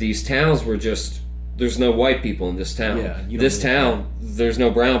where these towns were just, there's no white people in this town. Yeah, this town, there's no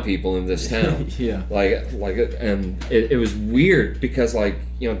brown people in this town. Yeah. And it was weird because like,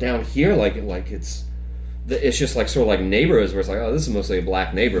 you know, down here, like it's just like sort of like neighborhoods where it's like, oh, this is mostly a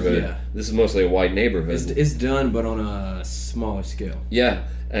black neighborhood. Yeah. This is mostly a white neighborhood. It's done, but on a smaller scale. Yeah.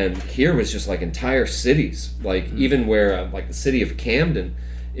 And here was just like entire cities, like even where like the city of Camden,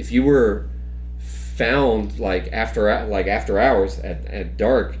 if you were found like after hours at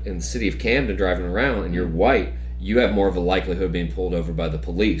dark in the city of Camden driving around and you're white, you have more of a likelihood of being pulled over by the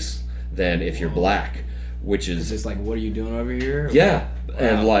police than if you're black, which is just like, what are you doing over here? Yeah. Wow.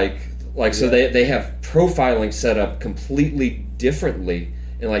 And like so they have profiling set up completely differently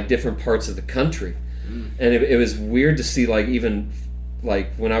in like different parts of the country. And it was weird to see, like even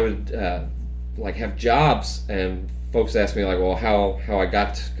like when I would like have jobs and folks ask me like, well, how I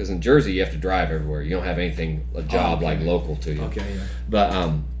got, because in Jersey you have to drive everywhere. You don't have anything, a job like local to you. Okay, yeah. But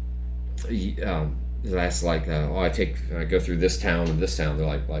that's like, I go through this town and this town. They're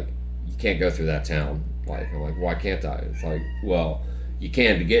like you can't go through that town. Like I'm like, why can't I? It's like, well, you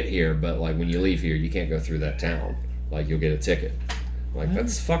can to get here, but like when you leave here, you can't go through that town. Like you'll get a ticket. Like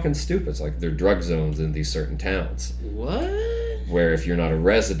that's fucking stupid. It's like there are drug zones in these certain towns. What? Where if you're not a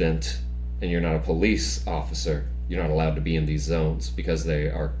resident and you're not a police officer, you're not allowed to be in these zones because they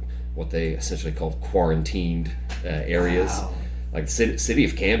are what they essentially call quarantined areas. Wow. Like the city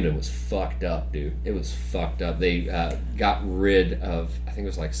of Camden was fucked up, dude. It was fucked up. They got rid of, I think it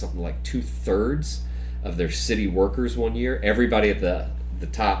was like something like 2/3 of their city workers one year. Everybody at the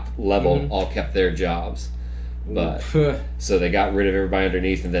top level all kept their jobs. But so they got rid of everybody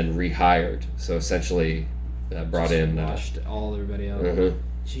underneath and then rehired. So essentially brought in washed everybody out.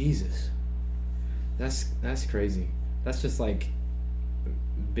 Jesus. That's crazy. That's just like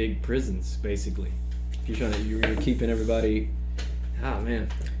big prisons, basically. If you're keeping everybody. Oh man.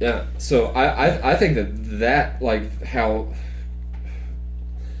 Yeah. So I think that like how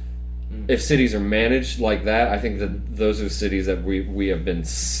if cities are managed like that, I think that those are cities that we have been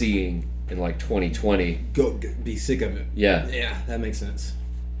seeing in like 2020. Go be sick of it. Yeah. Yeah, that makes sense.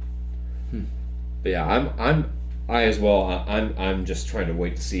 But yeah, I as well. I'm just trying to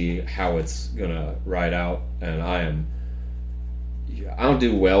wait to see how it's gonna ride out, and I don't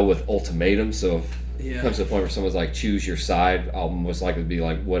do well with ultimatums. So if it comes to the point where someone's like, choose your side, I'll most likely be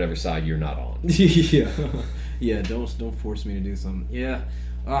like, whatever side you're not on. Yeah. Don't force me to do something. Yeah.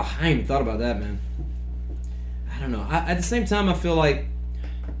 Oh, I ain't even thought about that, man. I don't know. At the same time, I feel like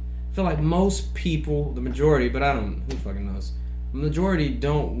most people, the majority, but I don't. Who fucking knows? The majority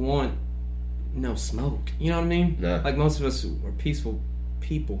don't want no smoke. You know what I mean? No. Like most of us are peaceful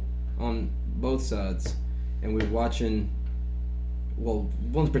people on both sides, and we're watching. Well,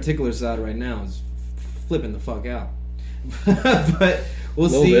 one particular side right now is flipping the fuck out. But we'll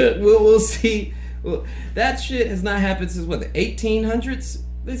see. We'll see. Well, that shit has not happened since what, the 1800s?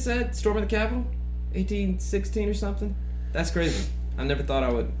 They said storming the Capitol, 1816 or something. That's crazy. I never thought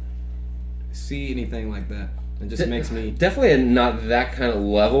I would see anything like that. It just makes me definitely not that kind of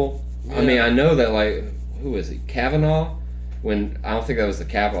level. Yeah. I mean, I know that, like, who is it, Kavanaugh? When I don't think that was the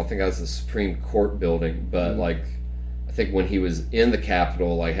Capitol. I think that was the Supreme Court building. But like, I think when he was in the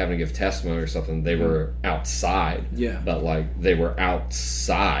Capitol, like having to give testimony or something, they were outside. Yeah. But like, they were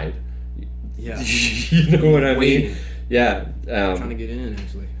outside. Yeah. You know what I mean? Yeah. Trying to get in,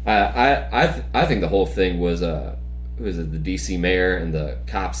 actually. I think the whole thing was who was it, the DC mayor and the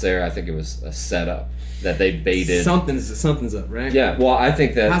cops there? I think it was a setup that they baited. Something's up, right? Yeah. Well, I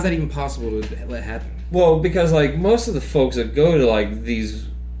think that. How's that even possible to let happen? Well, because like most of the folks that go to like these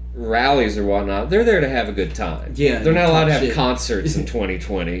rallies or whatnot, they're there to have a good time. Yeah. They're not allowed to have concerts in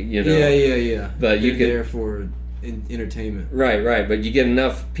 2020. You know. Yeah. But you get there for entertainment. Right. But you get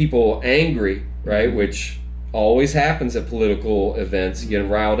enough people angry, right? Mm-hmm. Which always happens at political events. You get them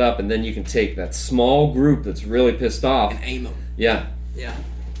riled up, and then you can take that small group that's really pissed off and aim them. Yeah.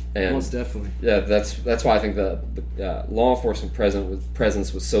 And most definitely. Yeah, that's why I think the law enforcement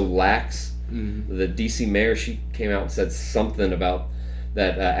presence was so lax. Mm-hmm. The DC mayor, she came out and said something about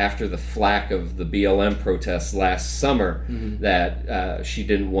that after the flack of the BLM protests last summer, that she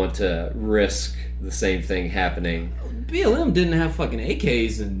didn't want to risk the same thing happening. BLM didn't have fucking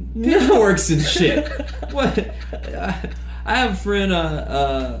AKs and pitchforks and shit. What? I have a friend,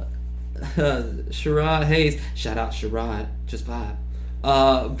 Sherrod Hayes. Shout out Sherrod, just vibe.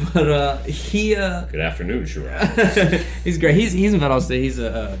 But he. Good afternoon, Sherrod. He's great. He's in Valdosta State. He's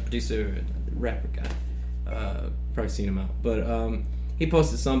a producer, rapper guy. Probably seen him out, but he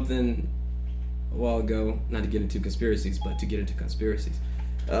posted something a while ago. Not to get into conspiracies, but to get into conspiracies.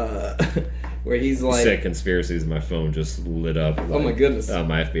 Where he's like, you said conspiracies, my phone just lit up. Like, oh my goodness!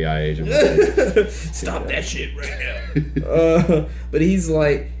 My FBI agent. Stop that shit right now. But he's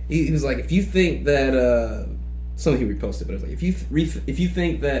like, he was like, if you think that something he reposted, but it was like, if you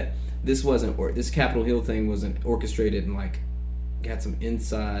think that this wasn't, or this Capitol Hill thing wasn't orchestrated and like got some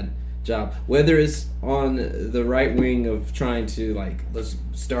inside job, whether it's on the right wing of trying to like let's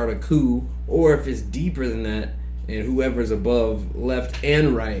start a coup, or if it's deeper than that. And whoever's above, left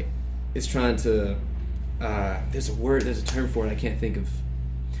and right, is trying to. There's a term for it I can't think of.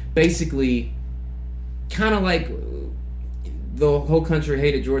 Basically, kind of like the whole country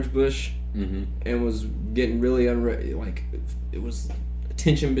hated George Bush and was getting really like it was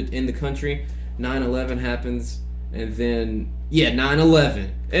tension in the country. 9/11 happens, and then 9/11,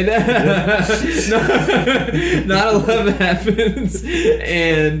 and 9/11 happens,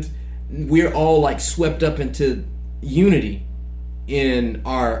 and we're all like swept up into unity in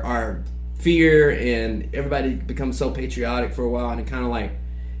our fear, and everybody becomes so patriotic for a while, and it kind of like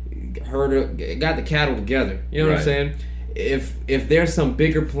got the cattle together. You know what I'm saying? If there's some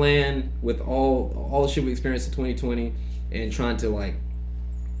bigger plan with all the shit we experienced in 2020 and trying to like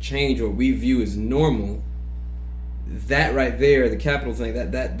change what we view as normal, that right there, the Capitol thing,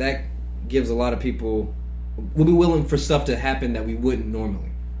 that gives a lot of people will be willing for stuff to happen that we wouldn't normally.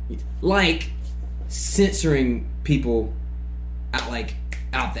 Like censoring people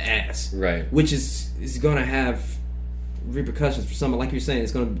out the ass, right? Which is going to have repercussions for someone. Like you're saying,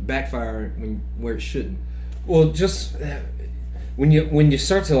 it's going to backfire where it shouldn't. Well, just when you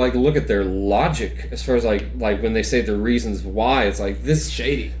start to like look at their logic, as far as like when they say the reasons why, it's like this it's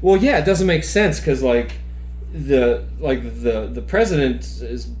shady. Well, yeah, it doesn't make sense because like the president,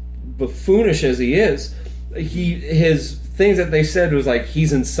 as buffoonish as he is, his things that they said was like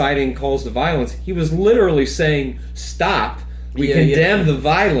he's inciting calls to violence. He was literally saying stop. We condemn the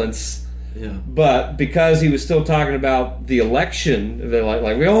violence. Yeah. But because he was still talking about the election, they're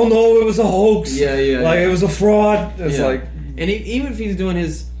like we all know it was a hoax. It was a fraud. It's like, and even if he's doing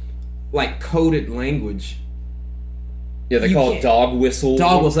his like coded language. Yeah, they call it dog whistle.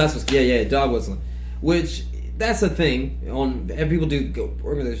 Dog whistle. That's what. Yeah, dog whistling. Which that's a thing. And people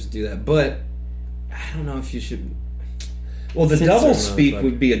organizations do that, but I don't know if you should. Well, the double speak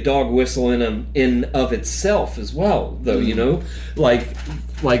would be a dog whistle in of itself as well, though. You know,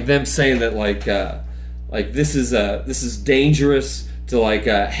 like them saying that like this is dangerous to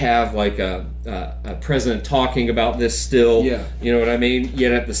have a president talking about this still. Yeah. You know what I mean?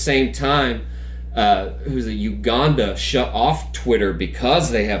 Yet at the same time, Uganda shut off Twitter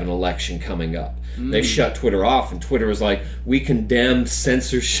because they have an election coming up. They shut Twitter off, and Twitter was like, "We condemn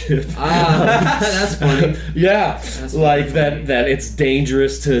censorship." That's funny. Yeah, that's like funny. That it's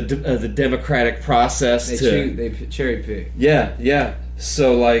dangerous to the democratic process. They cherry pick. Yeah.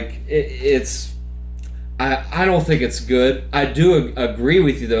 So like it's. I don't think it's good. I do agree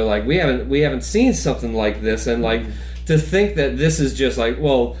with you though. Like we haven't seen something like this, and like to think that this is just like,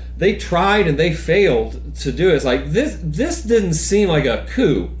 well, they tried and they failed to do it. It's like this didn't seem like a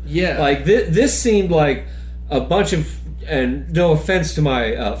coup. Yeah. Like this seemed like a bunch of, and no offense to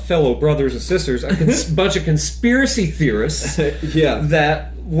my fellow brothers and sisters, a bunch of conspiracy theorists. Yeah.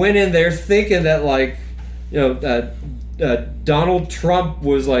 That went in there thinking that like, you know. Donald Trump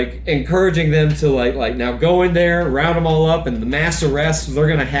was like encouraging them to like now go in there, round them all up, and the mass arrests they're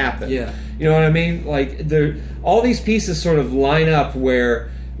going to happen. Yeah, you know what I mean? Like all these pieces sort of line up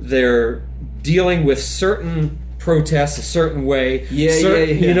where they're dealing with certain protests a certain way. Yeah.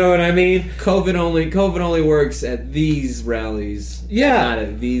 You know what I mean? COVID only works at these rallies. Yeah, not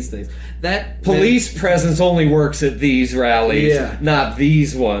at these things. That police presence only works at these rallies. Yeah. Not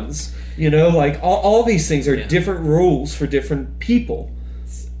these ones. You know, like all these things are different rules for different people.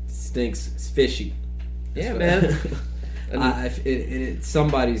 Stinks. It's fishy. Yeah, man.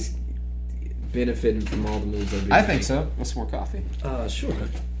 Somebody's benefiting from all the moves they're doing. I think so. Want some more coffee? Sure.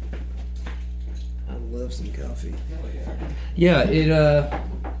 I love some coffee. Yeah,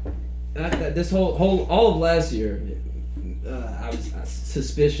 this whole all of last year, I was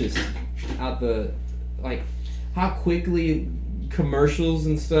suspicious how quickly commercials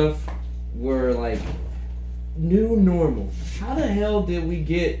and stuff were like new normal. How the hell did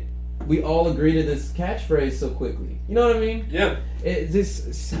we all agree to this catchphrase so quickly? You know what I mean? Yeah. It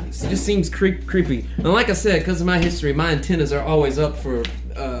just seems creepy. And like I said, because of my history, my antennas are always up for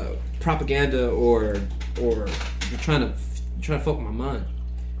propaganda or you're trying to fuck with my mind.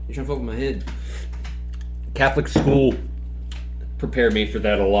 You're trying to fuck with my head. Catholic school prepared me for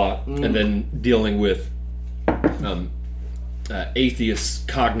that a lot, and then dealing with atheist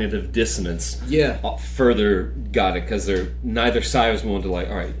cognitive dissonance further got it, because neither side was willing to like,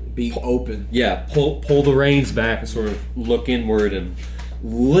 all right, be open. Yeah, pull the reins back and sort of look inward and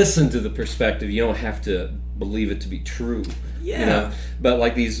listen to the perspective. You don't have to believe it to be true. Yeah. You know? But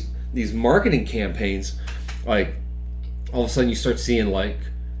like these marketing campaigns, like all of a sudden you start seeing like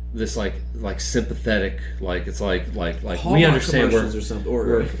this like sympathetic, like it's like Hallmark we understand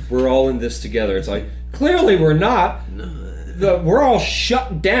we're all in this together. It's like clearly we're not. No. We're all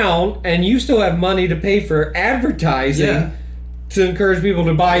shut down, and you still have money to pay for advertising to encourage people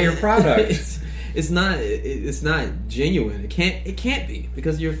to buy your product. It's not genuine. It can't be,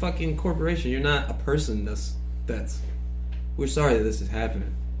 because you're a fucking corporation. You're not a person. That's. We're sorry that this is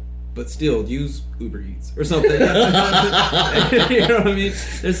happening, but still use Uber Eats or something. You know what I mean?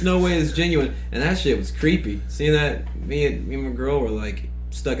 There's no way it's genuine, and that shit was creepy. Seeing that, me and my girl were like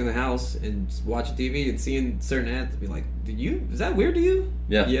stuck in the house and watching TV and seeing certain ads, be like, is that weird to you?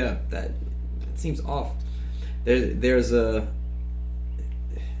 Yeah, that seems off. There's a,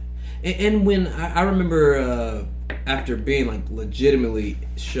 and when I remember after being like legitimately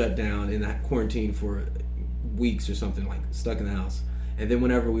shut down in that quarantine for weeks or something, like stuck in the house, and then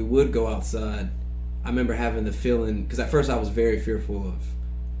whenever we would go outside, I remember having the feeling, because at first I was very fearful of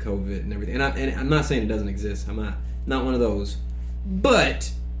COVID and everything, and I'm not saying it doesn't exist. I'm not one of those.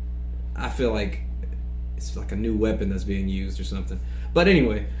 But I feel like it's like a new weapon that's being used or something. But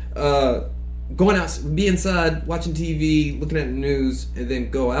anyway, going out, be inside, watching TV, looking at the news, and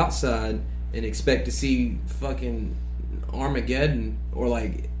then go outside and expect to see fucking Armageddon, or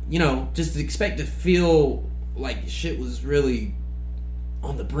like, you know, just expect to feel like shit was really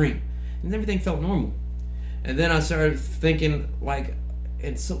on the brink, and everything felt normal. And then I started thinking like,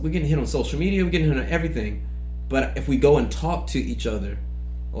 and so we're getting hit on social media, we're getting hit on everything. But if we go and talk to each other,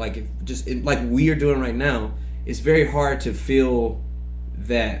 like like we are doing right now, it's very hard to feel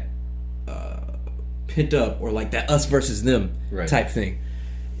that pent up, or like that us versus them type thing.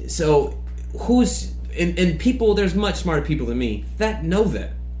 So and people, there's much smarter people than me that know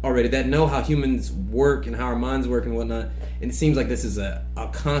that. already that know how humans work and how our minds work and whatnot. And it seems like this is a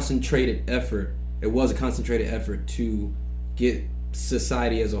concentrated effort. It was a concentrated effort to get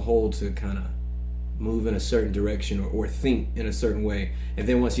society as a whole to kind of move in a certain direction or think in a certain way. And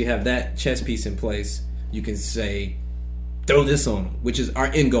then once you have that chess piece in place, you can say, throw this on them, which is our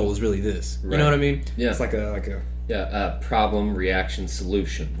end goal is really this. Right. You know what I mean? Yeah. It's like a problem, reaction,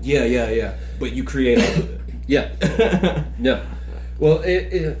 solution. Yeah. But you create all of it. Yeah. Yeah. Well,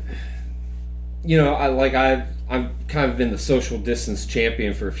 you know, I've kind of been the social distance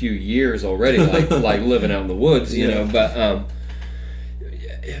champion for a few years already, like living out in the woods, you know. But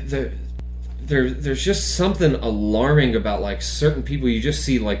there's just something alarming about like certain people. You just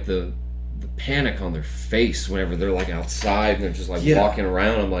see like the panic on their face whenever they're like outside and they're just like walking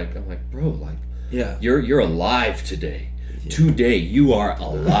around. I'm like, bro, like, yeah, you're alive today. Yeah. Today you are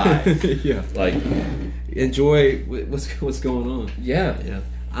alive. Yeah, like enjoy what's going on. Yeah.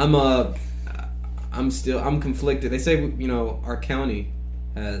 I'm conflicted. They say, you know, our county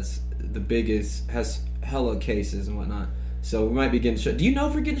has hella cases and whatnot. So we might be getting shut. Do you know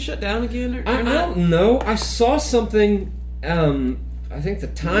if we're getting shut down again or I not? don't know. I saw something. I think the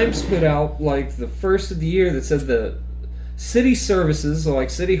Times put out like the first of the year that said the city services, so like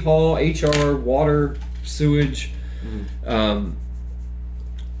City Hall, HR, water, sewage,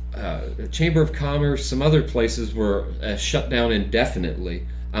 Chamber of Commerce, some other places were shut down indefinitely.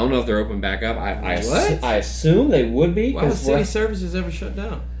 I don't know if they're open back up. I assume they would be. Why was city services ever shut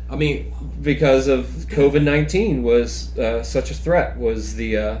down? I mean, because of COVID-19 was such a threat was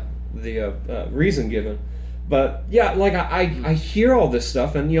the reason given. But yeah, like I hear all this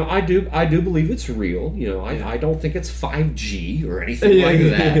stuff, and you know I do believe it's real. You know, I don't think it's 5G or anything like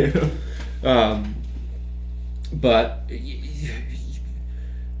that. But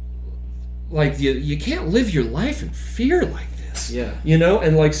like you can't live your life in fear like this. Yeah. You know,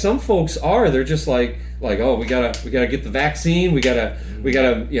 and like some folks they're just like oh we gotta get the vaccine. We gotta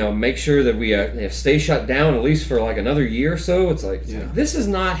you know make sure that we stay shut down at least for like another year or so. It's like this is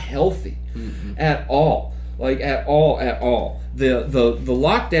not healthy at all. Like at all. The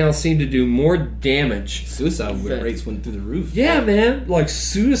lockdown seemed to do more damage. Suicide rates went through the roof. Yeah, man. Like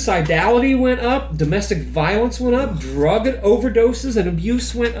suicidality went up, domestic violence went up, drug overdoses and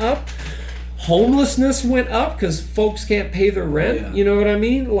abuse went up, homelessness went up because folks can't pay their rent. Yeah. You know what I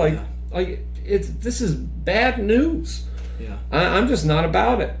mean? Like this is bad news. Yeah, I'm just not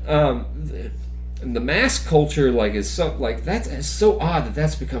about it. And the mask culture, like, is so like it's so odd that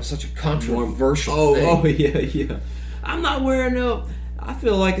that's become such a controversial thing. Oh, yeah. I'm not wearing no. I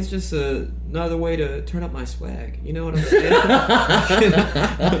feel like it's just another way to turn up my swag. You know what I'm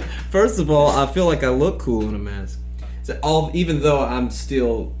saying? First of all, I feel like I look cool in a mask. So even though I'm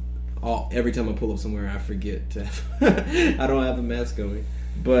still, every time I pull up somewhere, I forget to. I don't have a mask going,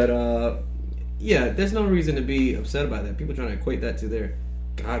 but yeah, there's no reason to be upset about that. People trying to equate that to their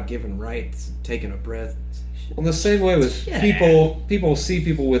God-given rights, taking a breath. Well, the same way with people see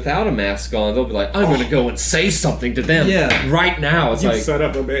people without a mask on, they'll be like, I'm going to go and say something to them right now. It's you like, son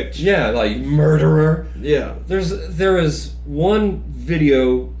of a bitch. Yeah, like, murderer. Yeah. There is one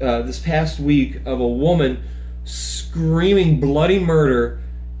video this past week of a woman screaming bloody murder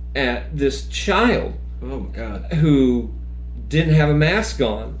at this child. Oh, my God. Who didn't have a mask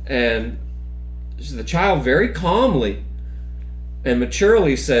on. And the child very calmly and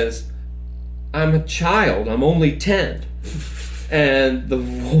maturely says, I'm a child, I'm only 10. And the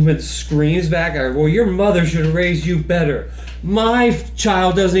woman screams back at her, well, your mother should have raised you better. My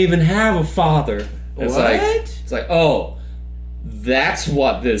child doesn't even have a father. It's like, oh, that's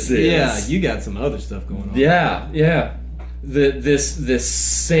what this is. Yeah, you got some other stuff going on. Yeah. This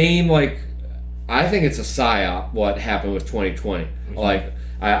same, like, I think it's a psyop what happened with 2020. Mm-hmm. Like,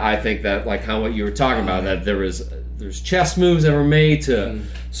 I think that, like, how what you were talking about, that there's chess moves that were made to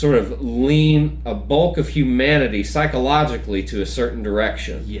sort of lean a bulk of humanity psychologically to a certain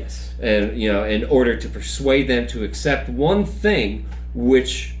direction. Yes. And, you know, in order to persuade them to accept one thing,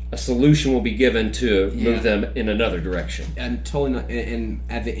 which a solution will be given to move them in another direction. And and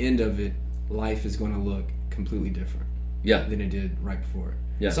at the end of it, life is going to look completely different. Yeah. Than it did right before it.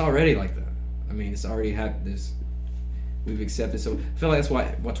 Yeah. It's already like that. I mean, it's already happened. We've accepted. So I feel like that's why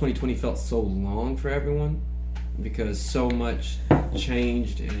 2020 felt so long for everyone. Because so much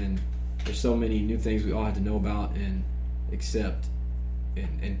changed and there's so many new things we all have to know about and accept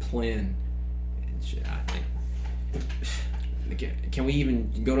and plan and shit. Can we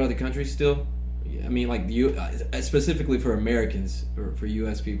even go to other countries still? I mean, like specifically for Americans or for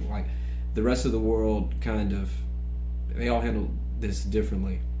U.S. people, like the rest of the world kind of, they all handle this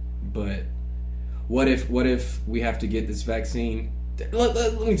differently. But what if we have to get this vaccine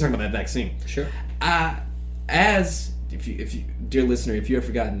let me talk about that vaccine. Sure. If you, dear listener, if you have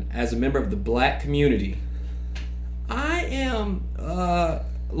forgotten, as a member of the black community, I am a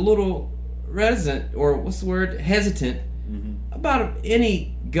little reticent, or what's the word, hesitant about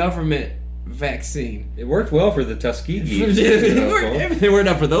any government vaccine. It worked well for the Tuskegee. Everything worked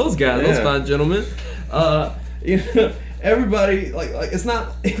out for those guys, those Yeah. fine gentlemen. Everybody like it's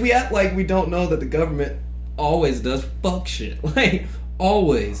not. We act like we don't know that the government always does fuck shit, like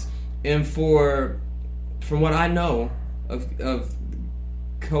always. And from what I know of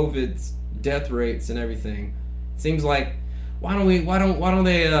COVID's death rates and everything, it seems like why don't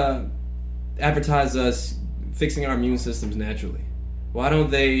they advertise us fixing our immune systems naturally? Why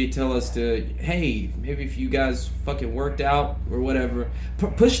don't they tell us to, hey, maybe if you guys fucking worked out or whatever,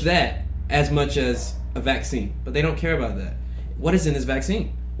 push that as much as a vaccine. But they don't care about that. What is in this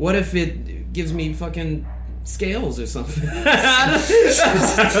vaccine? What if it gives me fucking scales or something?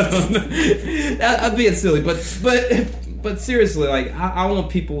 I'm being silly, but seriously, like I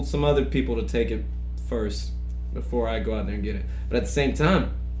want some other people to take it first before I go out there and get it. But at the same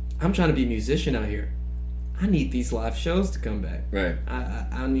time, I'm trying to be a musician out here. I need these live shows to come back. Right.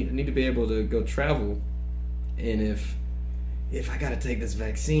 I need to be able to go travel, and if I gotta take this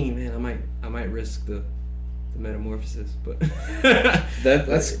vaccine, man, I might risk the metamorphosis. But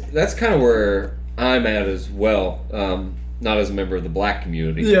that's kind of where I'm at as well. Not as a member of the black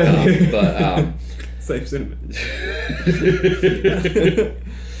community. Yeah. But same sentiment.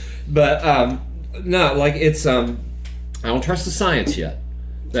 but no, like it's I don't trust the science yet.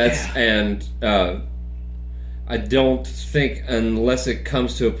 And I don't think, unless it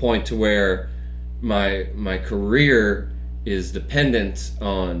comes to a point to where my career is dependent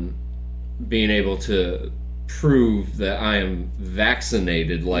on being able to prove that I am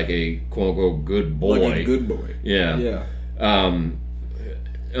vaccinated like a quote unquote good boy. Like a good boy. Yeah. Yeah.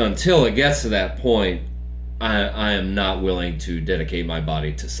 Until it gets to that point, I am not willing to dedicate my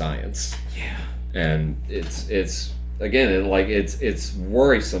body to science. Yeah. And it's again, it's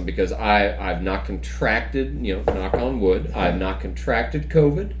worrisome because I've not contracted, knock on wood, I've not contracted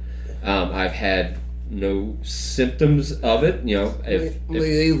COVID. I've had no symptoms of it. Me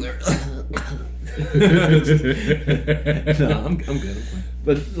either. No, I'm good.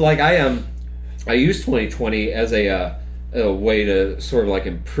 But like I use 2020 as a way to sort of like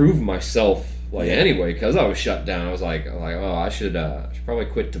improve myself. Anyway, because I was shut down, I was like, oh, I should probably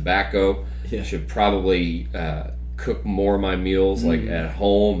quit tobacco. Yeah. Should probably cook more of my meals like at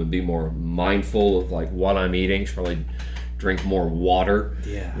home and be more mindful of like what I'm eating. Should probably drink more water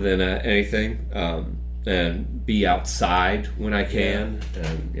than anything, and be outside when I can,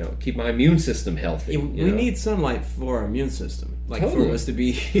 and keep my immune system healthy. We need sunlight for our immune system, Totally. for us to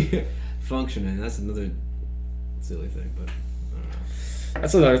be functioning. That's another silly thing, but.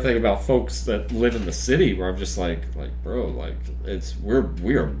 That's another thing about folks that live in the city where I'm just like bro, like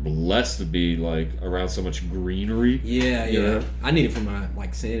we are blessed to be like around so much greenery. Yeah. you know? I need it for my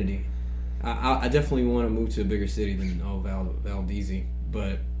sanity. I definitely want to move to a bigger city than Valdese,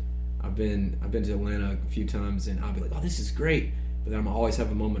 but I've been to Atlanta a few times and I'll be like, oh, this is great, but then I'm always have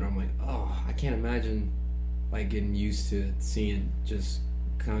a moment where I'm like, oh, I can't imagine like getting used to seeing just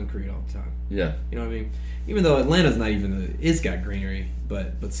concrete all the time. Yeah. You know what I mean? Even though Atlanta's not even it's got greenery,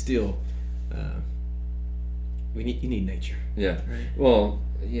 but still, you need nature. Yeah. Right. Well,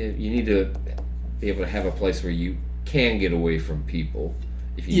 you need to be able to have a place where you can get away from people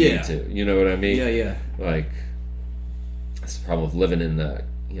if you need to. You know what I mean? Yeah. Like, that's the problem with living in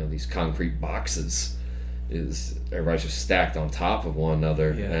these concrete boxes is everybody's just stacked on top of one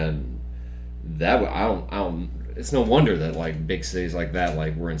another, and that I don't. It's no wonder that like big cities like that,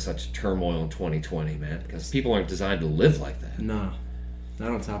 like we're in such turmoil in 2020, man, because people aren't designed to live like that. No,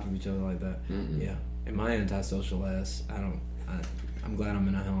 not on top of each other like that. Mm-mm. Yeah, and my antisocial ass, I'm glad I'm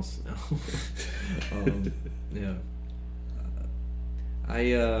in a house now. Yeah.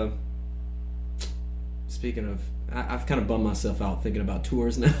 Speaking of, I've kind of bummed myself out thinking about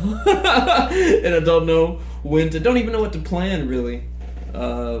tours now, and I don't even know what to plan really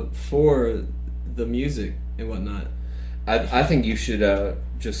for the music and whatnot. I think you should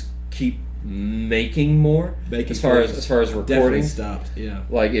just keep making more. As far as recording. Definitely stopped. Yeah.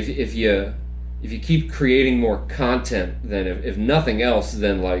 Like if you keep creating more content, then if nothing else,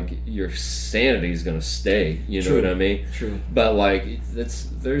 then like your sanity is gonna stay. You know what I mean? True. But like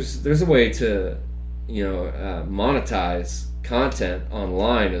there's a way to monetize content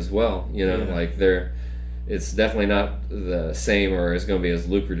online as well. Like it's definitely not the same or it's going to be as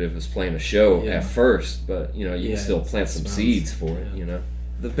lucrative as playing a show at first, but you can still plant some seeds for it.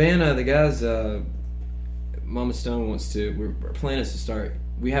 The band, the guys, Mama Stone wants to. We're planning to start.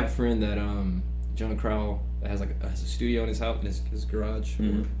 We have a friend that Jonah Crowell that has has a studio in his house, in his garage,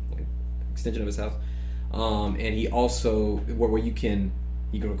 or like extension of his house. And he also where you can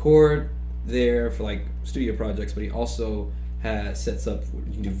record there for like studio projects, but he also sets up.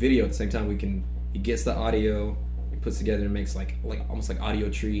 You can do video at the same time. He gets the audio, he puts together and makes like almost like audio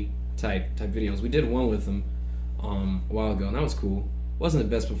tree type videos. We did one with him a while ago, and that was cool. Wasn't the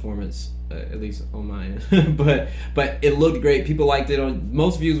best performance, at least on my end, but it looked great. People liked it. On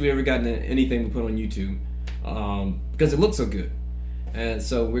most views we ever gotten anything we put on YouTube, because it looked so good. And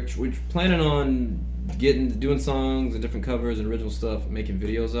so we're planning on doing songs and different covers and original stuff, making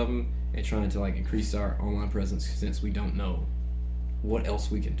videos of them, and trying to like increase our online presence since we don't know what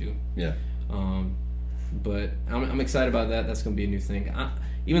else we can do. Yeah. But I'm excited about that. That's going to be a new thing.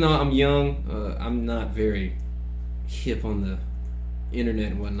 Even though I'm young, I'm not very hip on the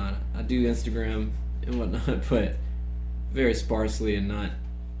internet and whatnot. I do Instagram and whatnot, but very sparsely and not.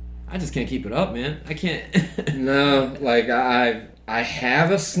 I just can't keep it up, man. I can't. No, like I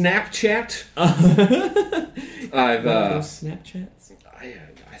have a Snapchat. I've Snapchats.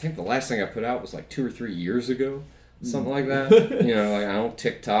 I think the last thing I put out was like 2 or 3 years ago, something like that. You know, like I don't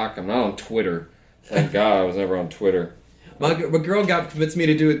TikTok. I'm not on Twitter. Thank God I was never on Twitter. My girl convinced me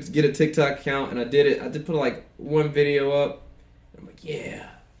to get a TikTok account, and I did it. I did put like one video up. I'm like, yeah.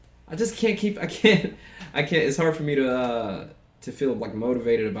 I just can't keep. I can't. It's hard for me to feel like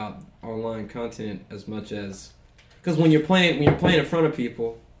motivated about online content as much as because when you're playing in front of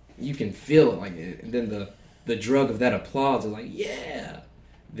people, you can feel it like, and then the drug of that applause is like, yeah.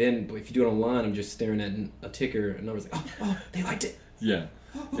 Then if you do it online, I'm just staring at a ticker, and numbers like, oh, they liked it. Yeah.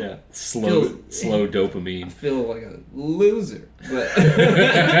 Yeah, slow dopamine. I feel like a loser, but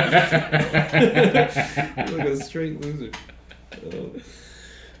like a straight loser.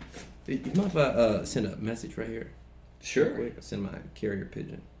 You mind if I send a message right here? Sure. Quick, I'll send my carrier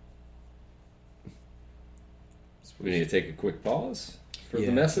pigeon. We need to take a quick pause for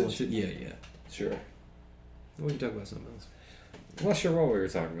the message. Yeah. Sure. We can talk about something else. I'm not sure what we were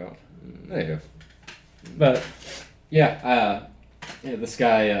talking about. There you go. But yeah, this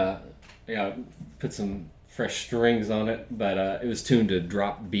guy put some fresh strings on it, but it was tuned to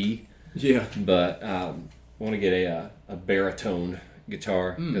drop B. Yeah. But I want to get a baritone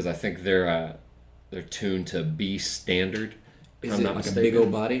guitar because I think they're tuned to B standard. Is it like a big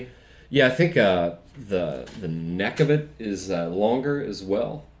old body? Yeah, I think the neck of it is longer as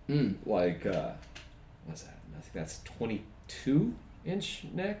well. Like what's that? I think that's 22-inch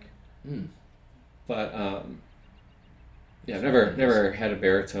neck. But yeah, I've never had a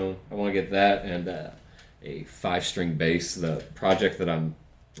baritone. I want to get that and a 5-string bass. The project that I'm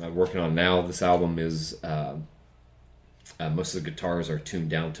working on now, this album is most of the guitars are tuned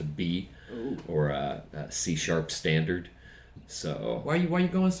down to B or C sharp standard. So why are you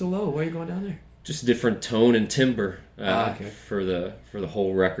going so low? Why are you going down there? Just different tone and timbre okay. for the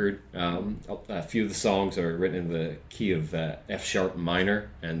whole record. A few of the songs are written in the key of F sharp minor,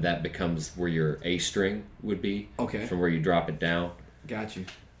 and that becomes where your A string would be. Okay. From where you drop it down. Got you.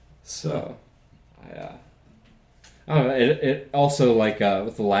 So, I don't know. It also like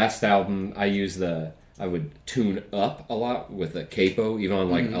with the last album, I would tune up a lot with a capo, even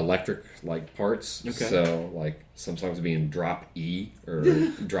on like electric like parts. Okay. So like some songs being drop E or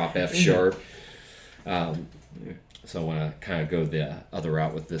drop F sharp. So I want to kind of go the other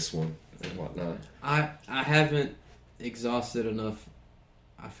route with this one and whatnot. I haven't exhausted enough.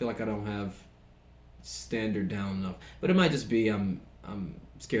 I feel like I don't have standard down enough, but it might just be I'm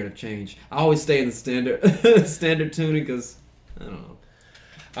scared of change. I always stay in the standard tuning because I don't know.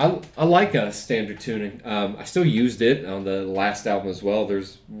 I like standard tuning. I still used it on the last album as well.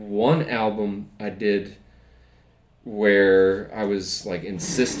 There's one album I did where I was like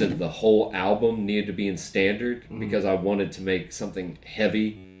insistent the whole album needed to be in standard because I wanted to make something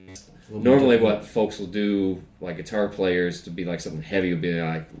heavy. Normally what folks will do, like guitar players, to be like something heavy would be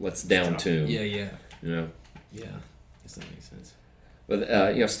like, let's down tune. Yeah. You know? Yeah. Guess that makes sense. But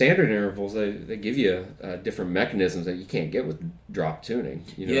standard intervals, they give you different mechanisms that you can't get with drop tuning.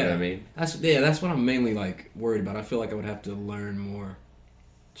 You know what I mean? That's what I'm mainly like worried about. I feel like I would have to learn more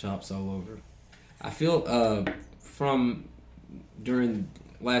chops all over. I feel from during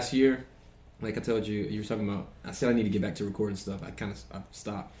last year, like I told you, you were talking about. I said I need to get back to recording stuff. I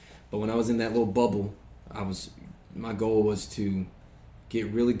stopped, but when I was in that little bubble, my goal was to get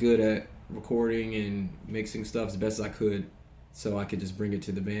really good at recording and mixing stuff as best as I could. So I could just bring it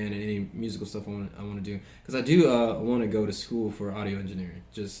to the band and any musical stuff I want to do. Because I do want to go to school for audio engineering,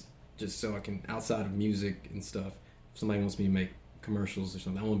 just so I can, outside of music and stuff, if somebody wants me to make commercials or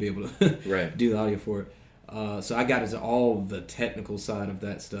something, I want to be able to right. do the audio for it. So I got into all the technical side of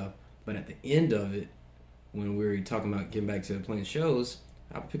that stuff. But at the end of it, when we were talking about getting back to playing shows,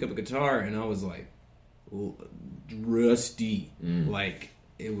 I would pick up a guitar and I was like rusty. Like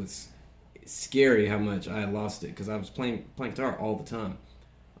it was scary how much I had lost it because I was playing guitar all the time.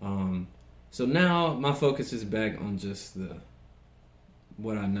 So now my focus is back on just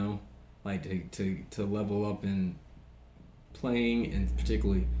what I know, like to level up in playing and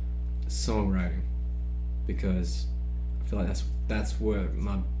particularly songwriting, because I feel like that's where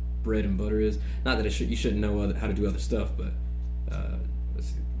my bread and butter is. Not that you shouldn't know how to do other stuff, but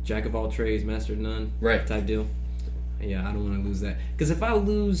jack of all trades, master of none, right? Type deal. Yeah, I don't want to lose that, because if I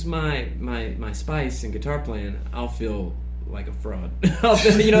lose my spice in guitar playing, I'll feel like a fraud.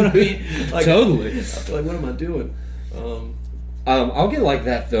 You know what I mean? Like, totally. I feel like, what am I doing? I'll get like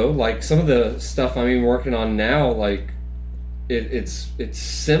that though. Like some of the stuff I'm even working on now, like it's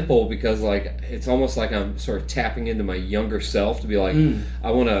simple because like it's almost like I'm sort of tapping into my younger self to be like,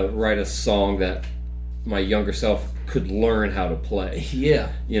 I want to write a song that my younger self could learn how to play.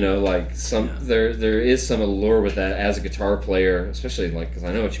 Yeah, you know, like there is some allure with that as a guitar player, especially like because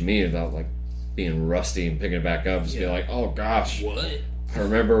I know what you mean about like being rusty and picking it back up, just be like, oh gosh, what? I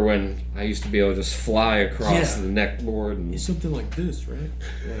remember when I used to be able to just fly across the neckboard. And it's something like this, right?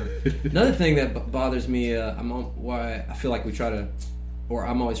 Yeah. Another thing that bothers me, why I feel like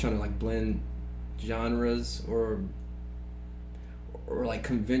I'm always trying to like blend genres or like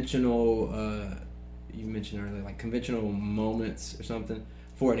conventional. You mentioned earlier, like conventional moments or something.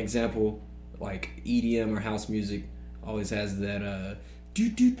 For an example, like EDM or house music always has that.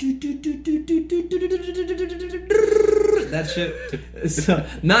 That shit. So,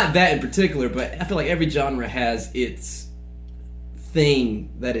 not that in particular, but I feel like every genre has its thing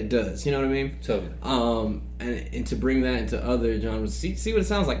that it does. You know what I mean? Totally. And to bring that into other genres, see what it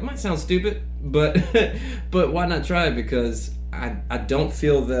sounds like. It might sound stupid, but but why not try it? Because I don't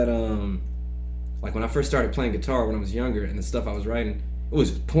feel that like when I first started playing guitar when I was younger and the stuff I was writing, it was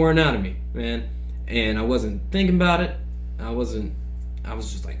just pouring out of me, man. And I wasn't thinking about it. I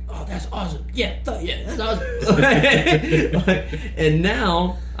was just like, oh, that's awesome. Yeah, that's awesome. And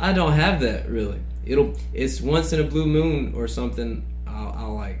now I don't have that really. It's once in a blue moon or something.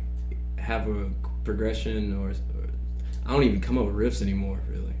 I'll like have a progression or I don't even come up with riffs anymore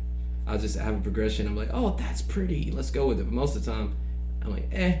really. I'll just have a progression. I'm like, oh, that's pretty. Let's go with it. But most of the time, I'm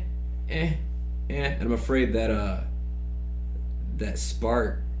like, and I'm afraid that that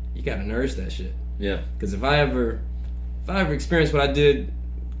spark, you gotta nourish that shit. Yeah. Because if I ever experienced what I did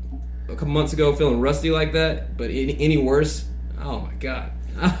a couple months ago, feeling rusty like that, but any worse, oh my god,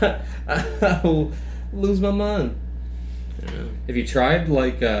 I will lose my mind. Yeah. Have you tried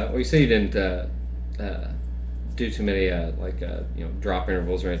like? Well, you say you didn't do too many drop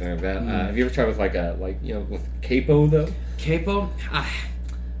intervals or anything like that. Have you ever tried with with capo though? Capo, I'm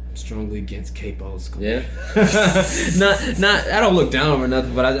strongly against capos. Yeah. not. I don't look down or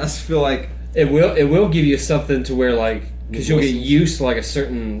nothing, but I just feel like it will give you something to where like. Because you'll get used to like a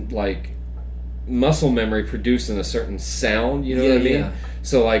certain like muscle memory producing a certain sound, you know what I mean? Yeah.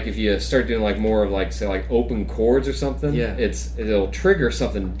 So like if you start doing like more of like say like open chords or something, it'll trigger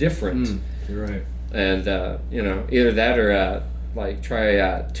something different. You're right. And either that or like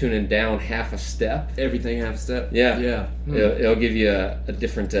try tuning down half a step. Everything half a step. Yeah, yeah. It'll give you a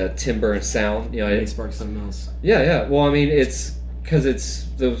different timbre and sound. You know, it sparks something else. Yeah. Well, I mean, it's. Because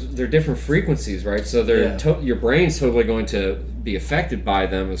they're different frequencies, right? So your brain's totally going to be affected by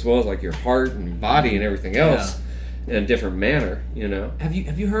them, as well as like your heart and body and everything else in a different manner. You know. Have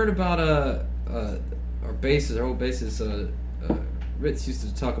you heard about our old bassist Ritz used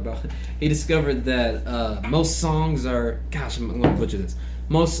to talk about? He discovered that most songs are. Gosh, I'm going to butcher this.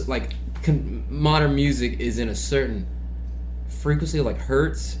 Most like modern music is in a certain frequency, like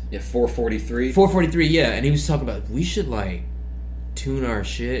hertz. Yeah, 443. 443. Yeah, and he was talking about we should like tune our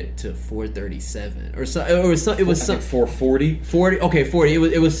shit to 437 or so. It was some 440. 40. Okay, 40.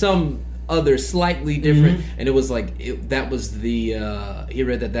 It was some other slightly different, and it was like that was the. He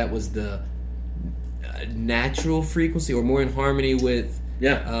read that was the natural frequency or more in harmony with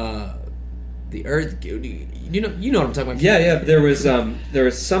the earth. You know what I'm talking about. Yeah. There was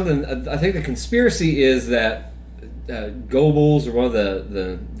something. I think the conspiracy is that Goebbels, or one of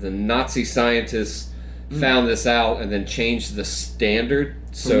the Nazi scientists, found this out and then changed the standard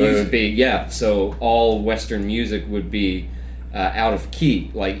so it would be so all Western music would be out of key.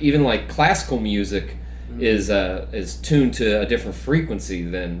 Like even like classical music is tuned to a different frequency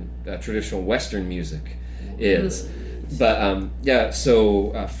than traditional Western music is. But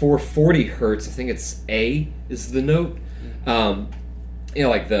so 440 hertz, I think it's A is the note.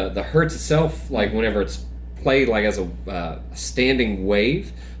 Like the hertz itself, like whenever it's play like as a standing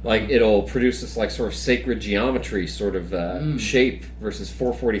wave, like it'll produce this like sort of sacred geometry sort of shape, versus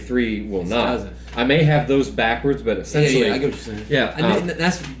 443 will not. Doesn't. I may have those backwards, but essentially, I get what you're saying. Yeah, and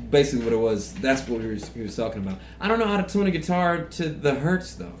that's basically what it was. That's what he was talking about. I don't know how to tune a guitar to the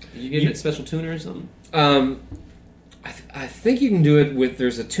hertz though. You get a special tuner or something? I think you can do it with.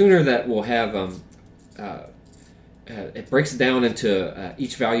 There's a tuner that will have. It breaks down into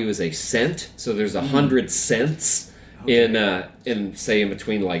each value is a cent, so there's 100 cents in say in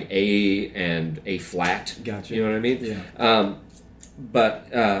between like A and A flat. Gotcha. You know what I mean? Yeah.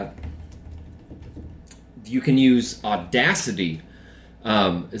 But you can use Audacity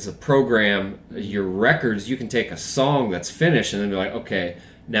as a program. Your records, you can take a song that's finished and then be like, okay,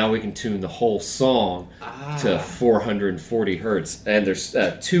 now we can tune the whole song to 440 hertz. And there's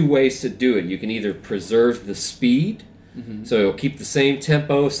 2 ways to do it. You can either preserve the speed, so it'll keep the same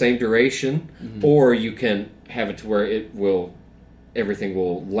tempo, same duration, or you can have it to where everything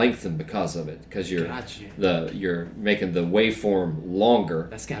will lengthen because of it, because you're making the waveform longer.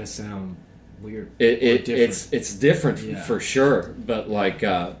 That's gotta sound weird. It's different for sure, but like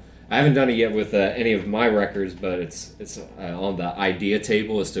I haven't done it yet with any of my records, but it's on the idea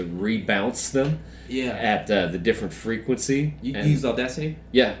table is to rebounce them at the different frequency. You use Audacity?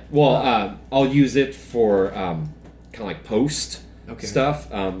 Yeah. Well, I'll use it for kind of like post stuff.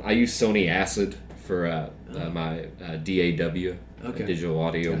 I use Sony Acid for my DAW, digital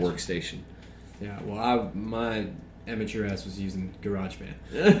audio workstation. Yeah. Well, my amateur ass was using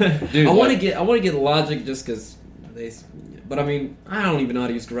GarageBand. Dude, I want to get Logic just because but I mean, I don't even know how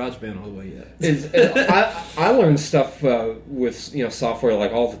to use GarageBand all the way yet. I learn stuff with software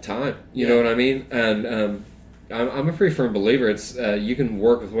like all the time. You know what I mean? And I'm a pretty firm believer. It's you can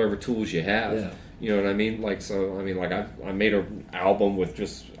work with whatever tools you have. Yeah. You know what I mean? Like I made an album with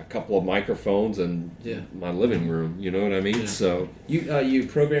just a couple of microphones and my living room. You know what I mean? Yeah. So you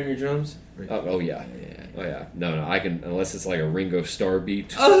program your drums? Oh yeah. Oh yeah. No, I can, unless it's like a Ringo Starr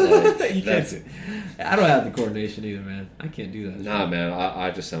beat. You can't. I don't have the coordination either, man. I can't do that. Nah, man.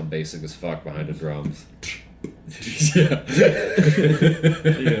 I just sound basic as fuck behind the drums. Yeah.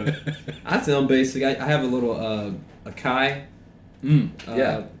 I sound basic. I have a little Akai.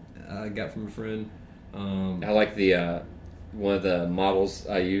 I got from a friend. I like the one of the models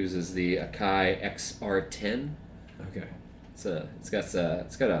I use is the Akai XR10. Okay. It's got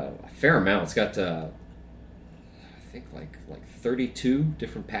a fair amount. It's got I think like 32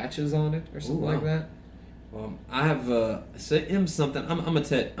 different patches on it or something like that. Well, I have it's a M something. I'm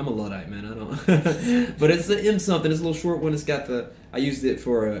a Luddite, man. I don't. But it's the M something. It's a little short one. It's got I used it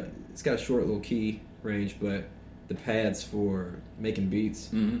for it's got a short little key range, but the pads for making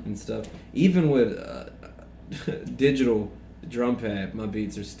beats and stuff. Even with digital drum pad, my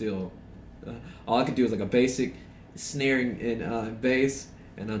beats are still. All I could do is like a basic snaring in bass,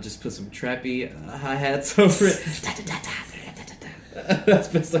 and I'll just put some trappy hi-hats over it. That's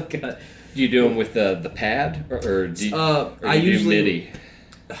the best I got. Do you do them with the pad, or do you, I usually do MIDI?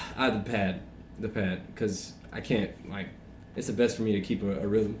 I have the pad, because I can't, like, it's the best for me to keep a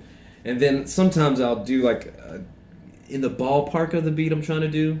rhythm. And then sometimes I'll do like in the ballpark of the beat I'm trying to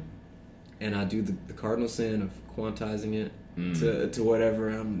do, and I do the cardinal sin of quantizing it to whatever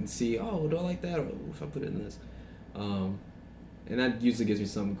and see, oh, do I like that, or if I put it in this. And that usually gives me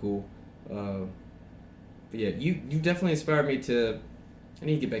something cool. But yeah, you definitely inspired me I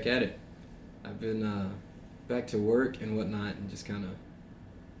need to get back at it. I've been back to work and whatnot, and just kind of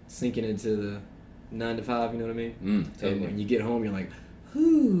sinking into the 9 to 5. You know what I mean? Totally. And when you get home, you're like,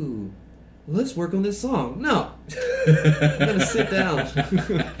 "Ooh, let's work on this song." No, I'm gonna sit down.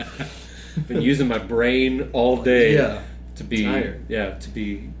 Been using my brain all day to be tired. To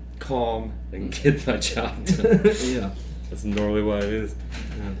be calm and get my job done. That's normally what it is.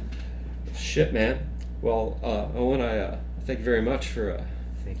 Shit, man. Well, Owen, I thank you very much for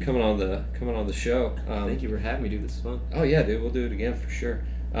coming on the show. Thank you for having me, dude. This is fun. Oh yeah, dude. We'll do it again for sure.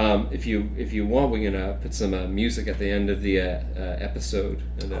 If you want, we can put some music at the end of the episode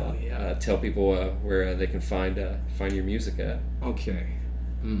and tell people where they can find your music at. Okay.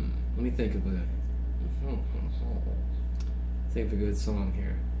 Let me think of a good song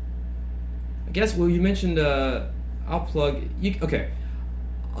here. I guess. Well, you mentioned. I'll plug. Okay.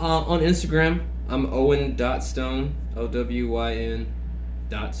 On Instagram, I'm Owen.Stone, OWYN.Stone.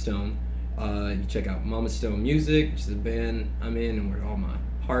 You check out Mama Stone Music, which is a band I'm in and where all my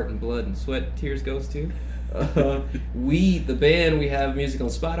heart and blood and sweat and tears goes to. We have music on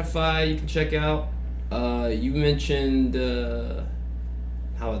Spotify you can check out. You mentioned,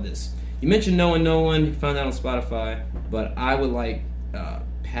 how about this? You mentioned No One, you can find that on Spotify, but I would like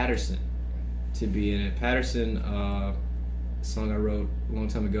Patterson to be in it. Patterson, a song I wrote a long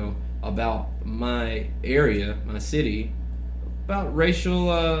time ago about my area, my city, about racial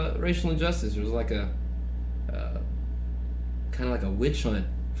injustice. It was like a kind of like a witch hunt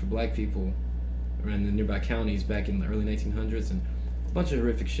for black people around the nearby counties back in the early 1900s, and a bunch of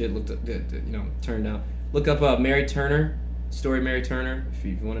horrific shit turned out. Look up Mary Turner, story of Mary Turner, if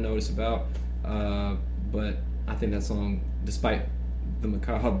you want to know what it's about. But I think that song, despite the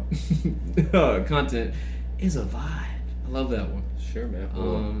macabre content, is a vibe. I love that one. Sure, man.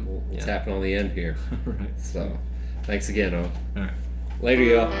 We'll tap it on the end here. Right. So, thanks again, O. All right. Later,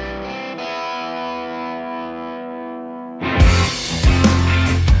 y'all.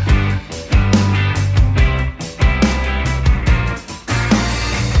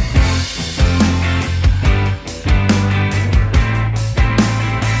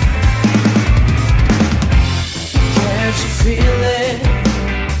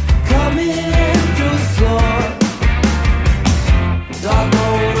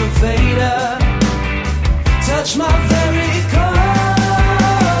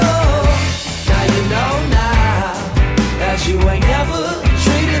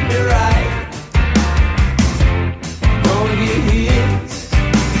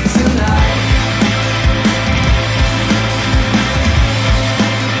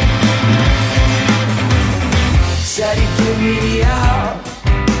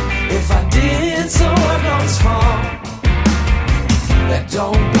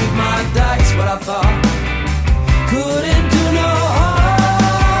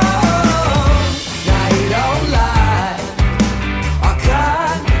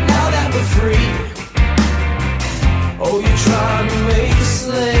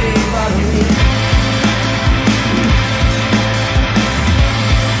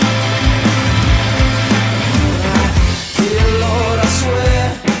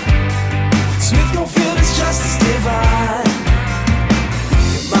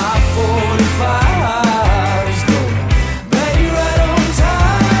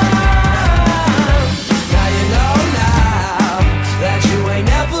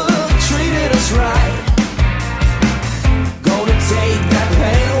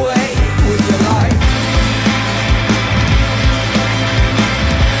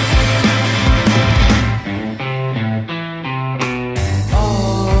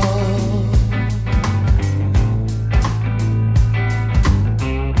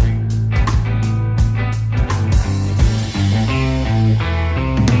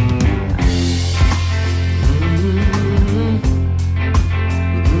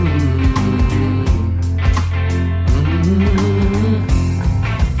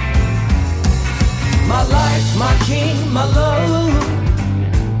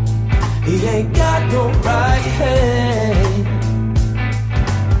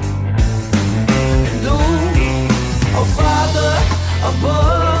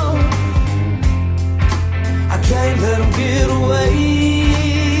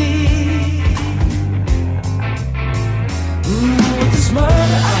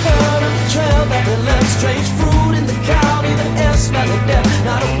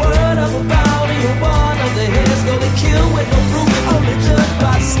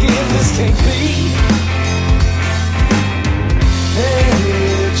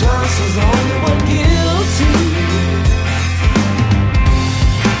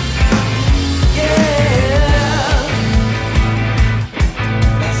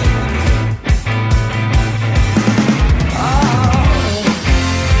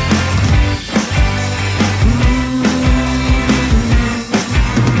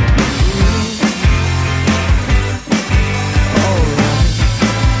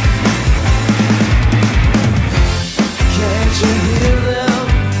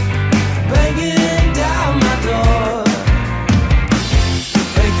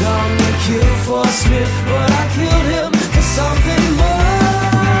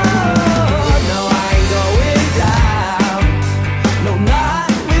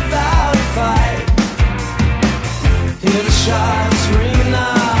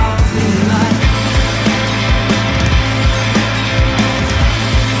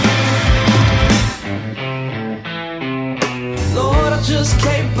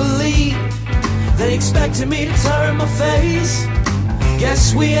 Expecting me to turn my face.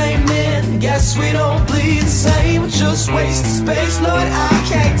 Guess we ain't men, guess we don't bleed the same. Just waste of space, Lord, I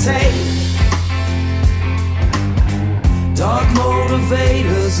can't take dark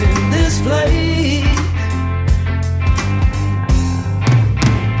motivators in this place.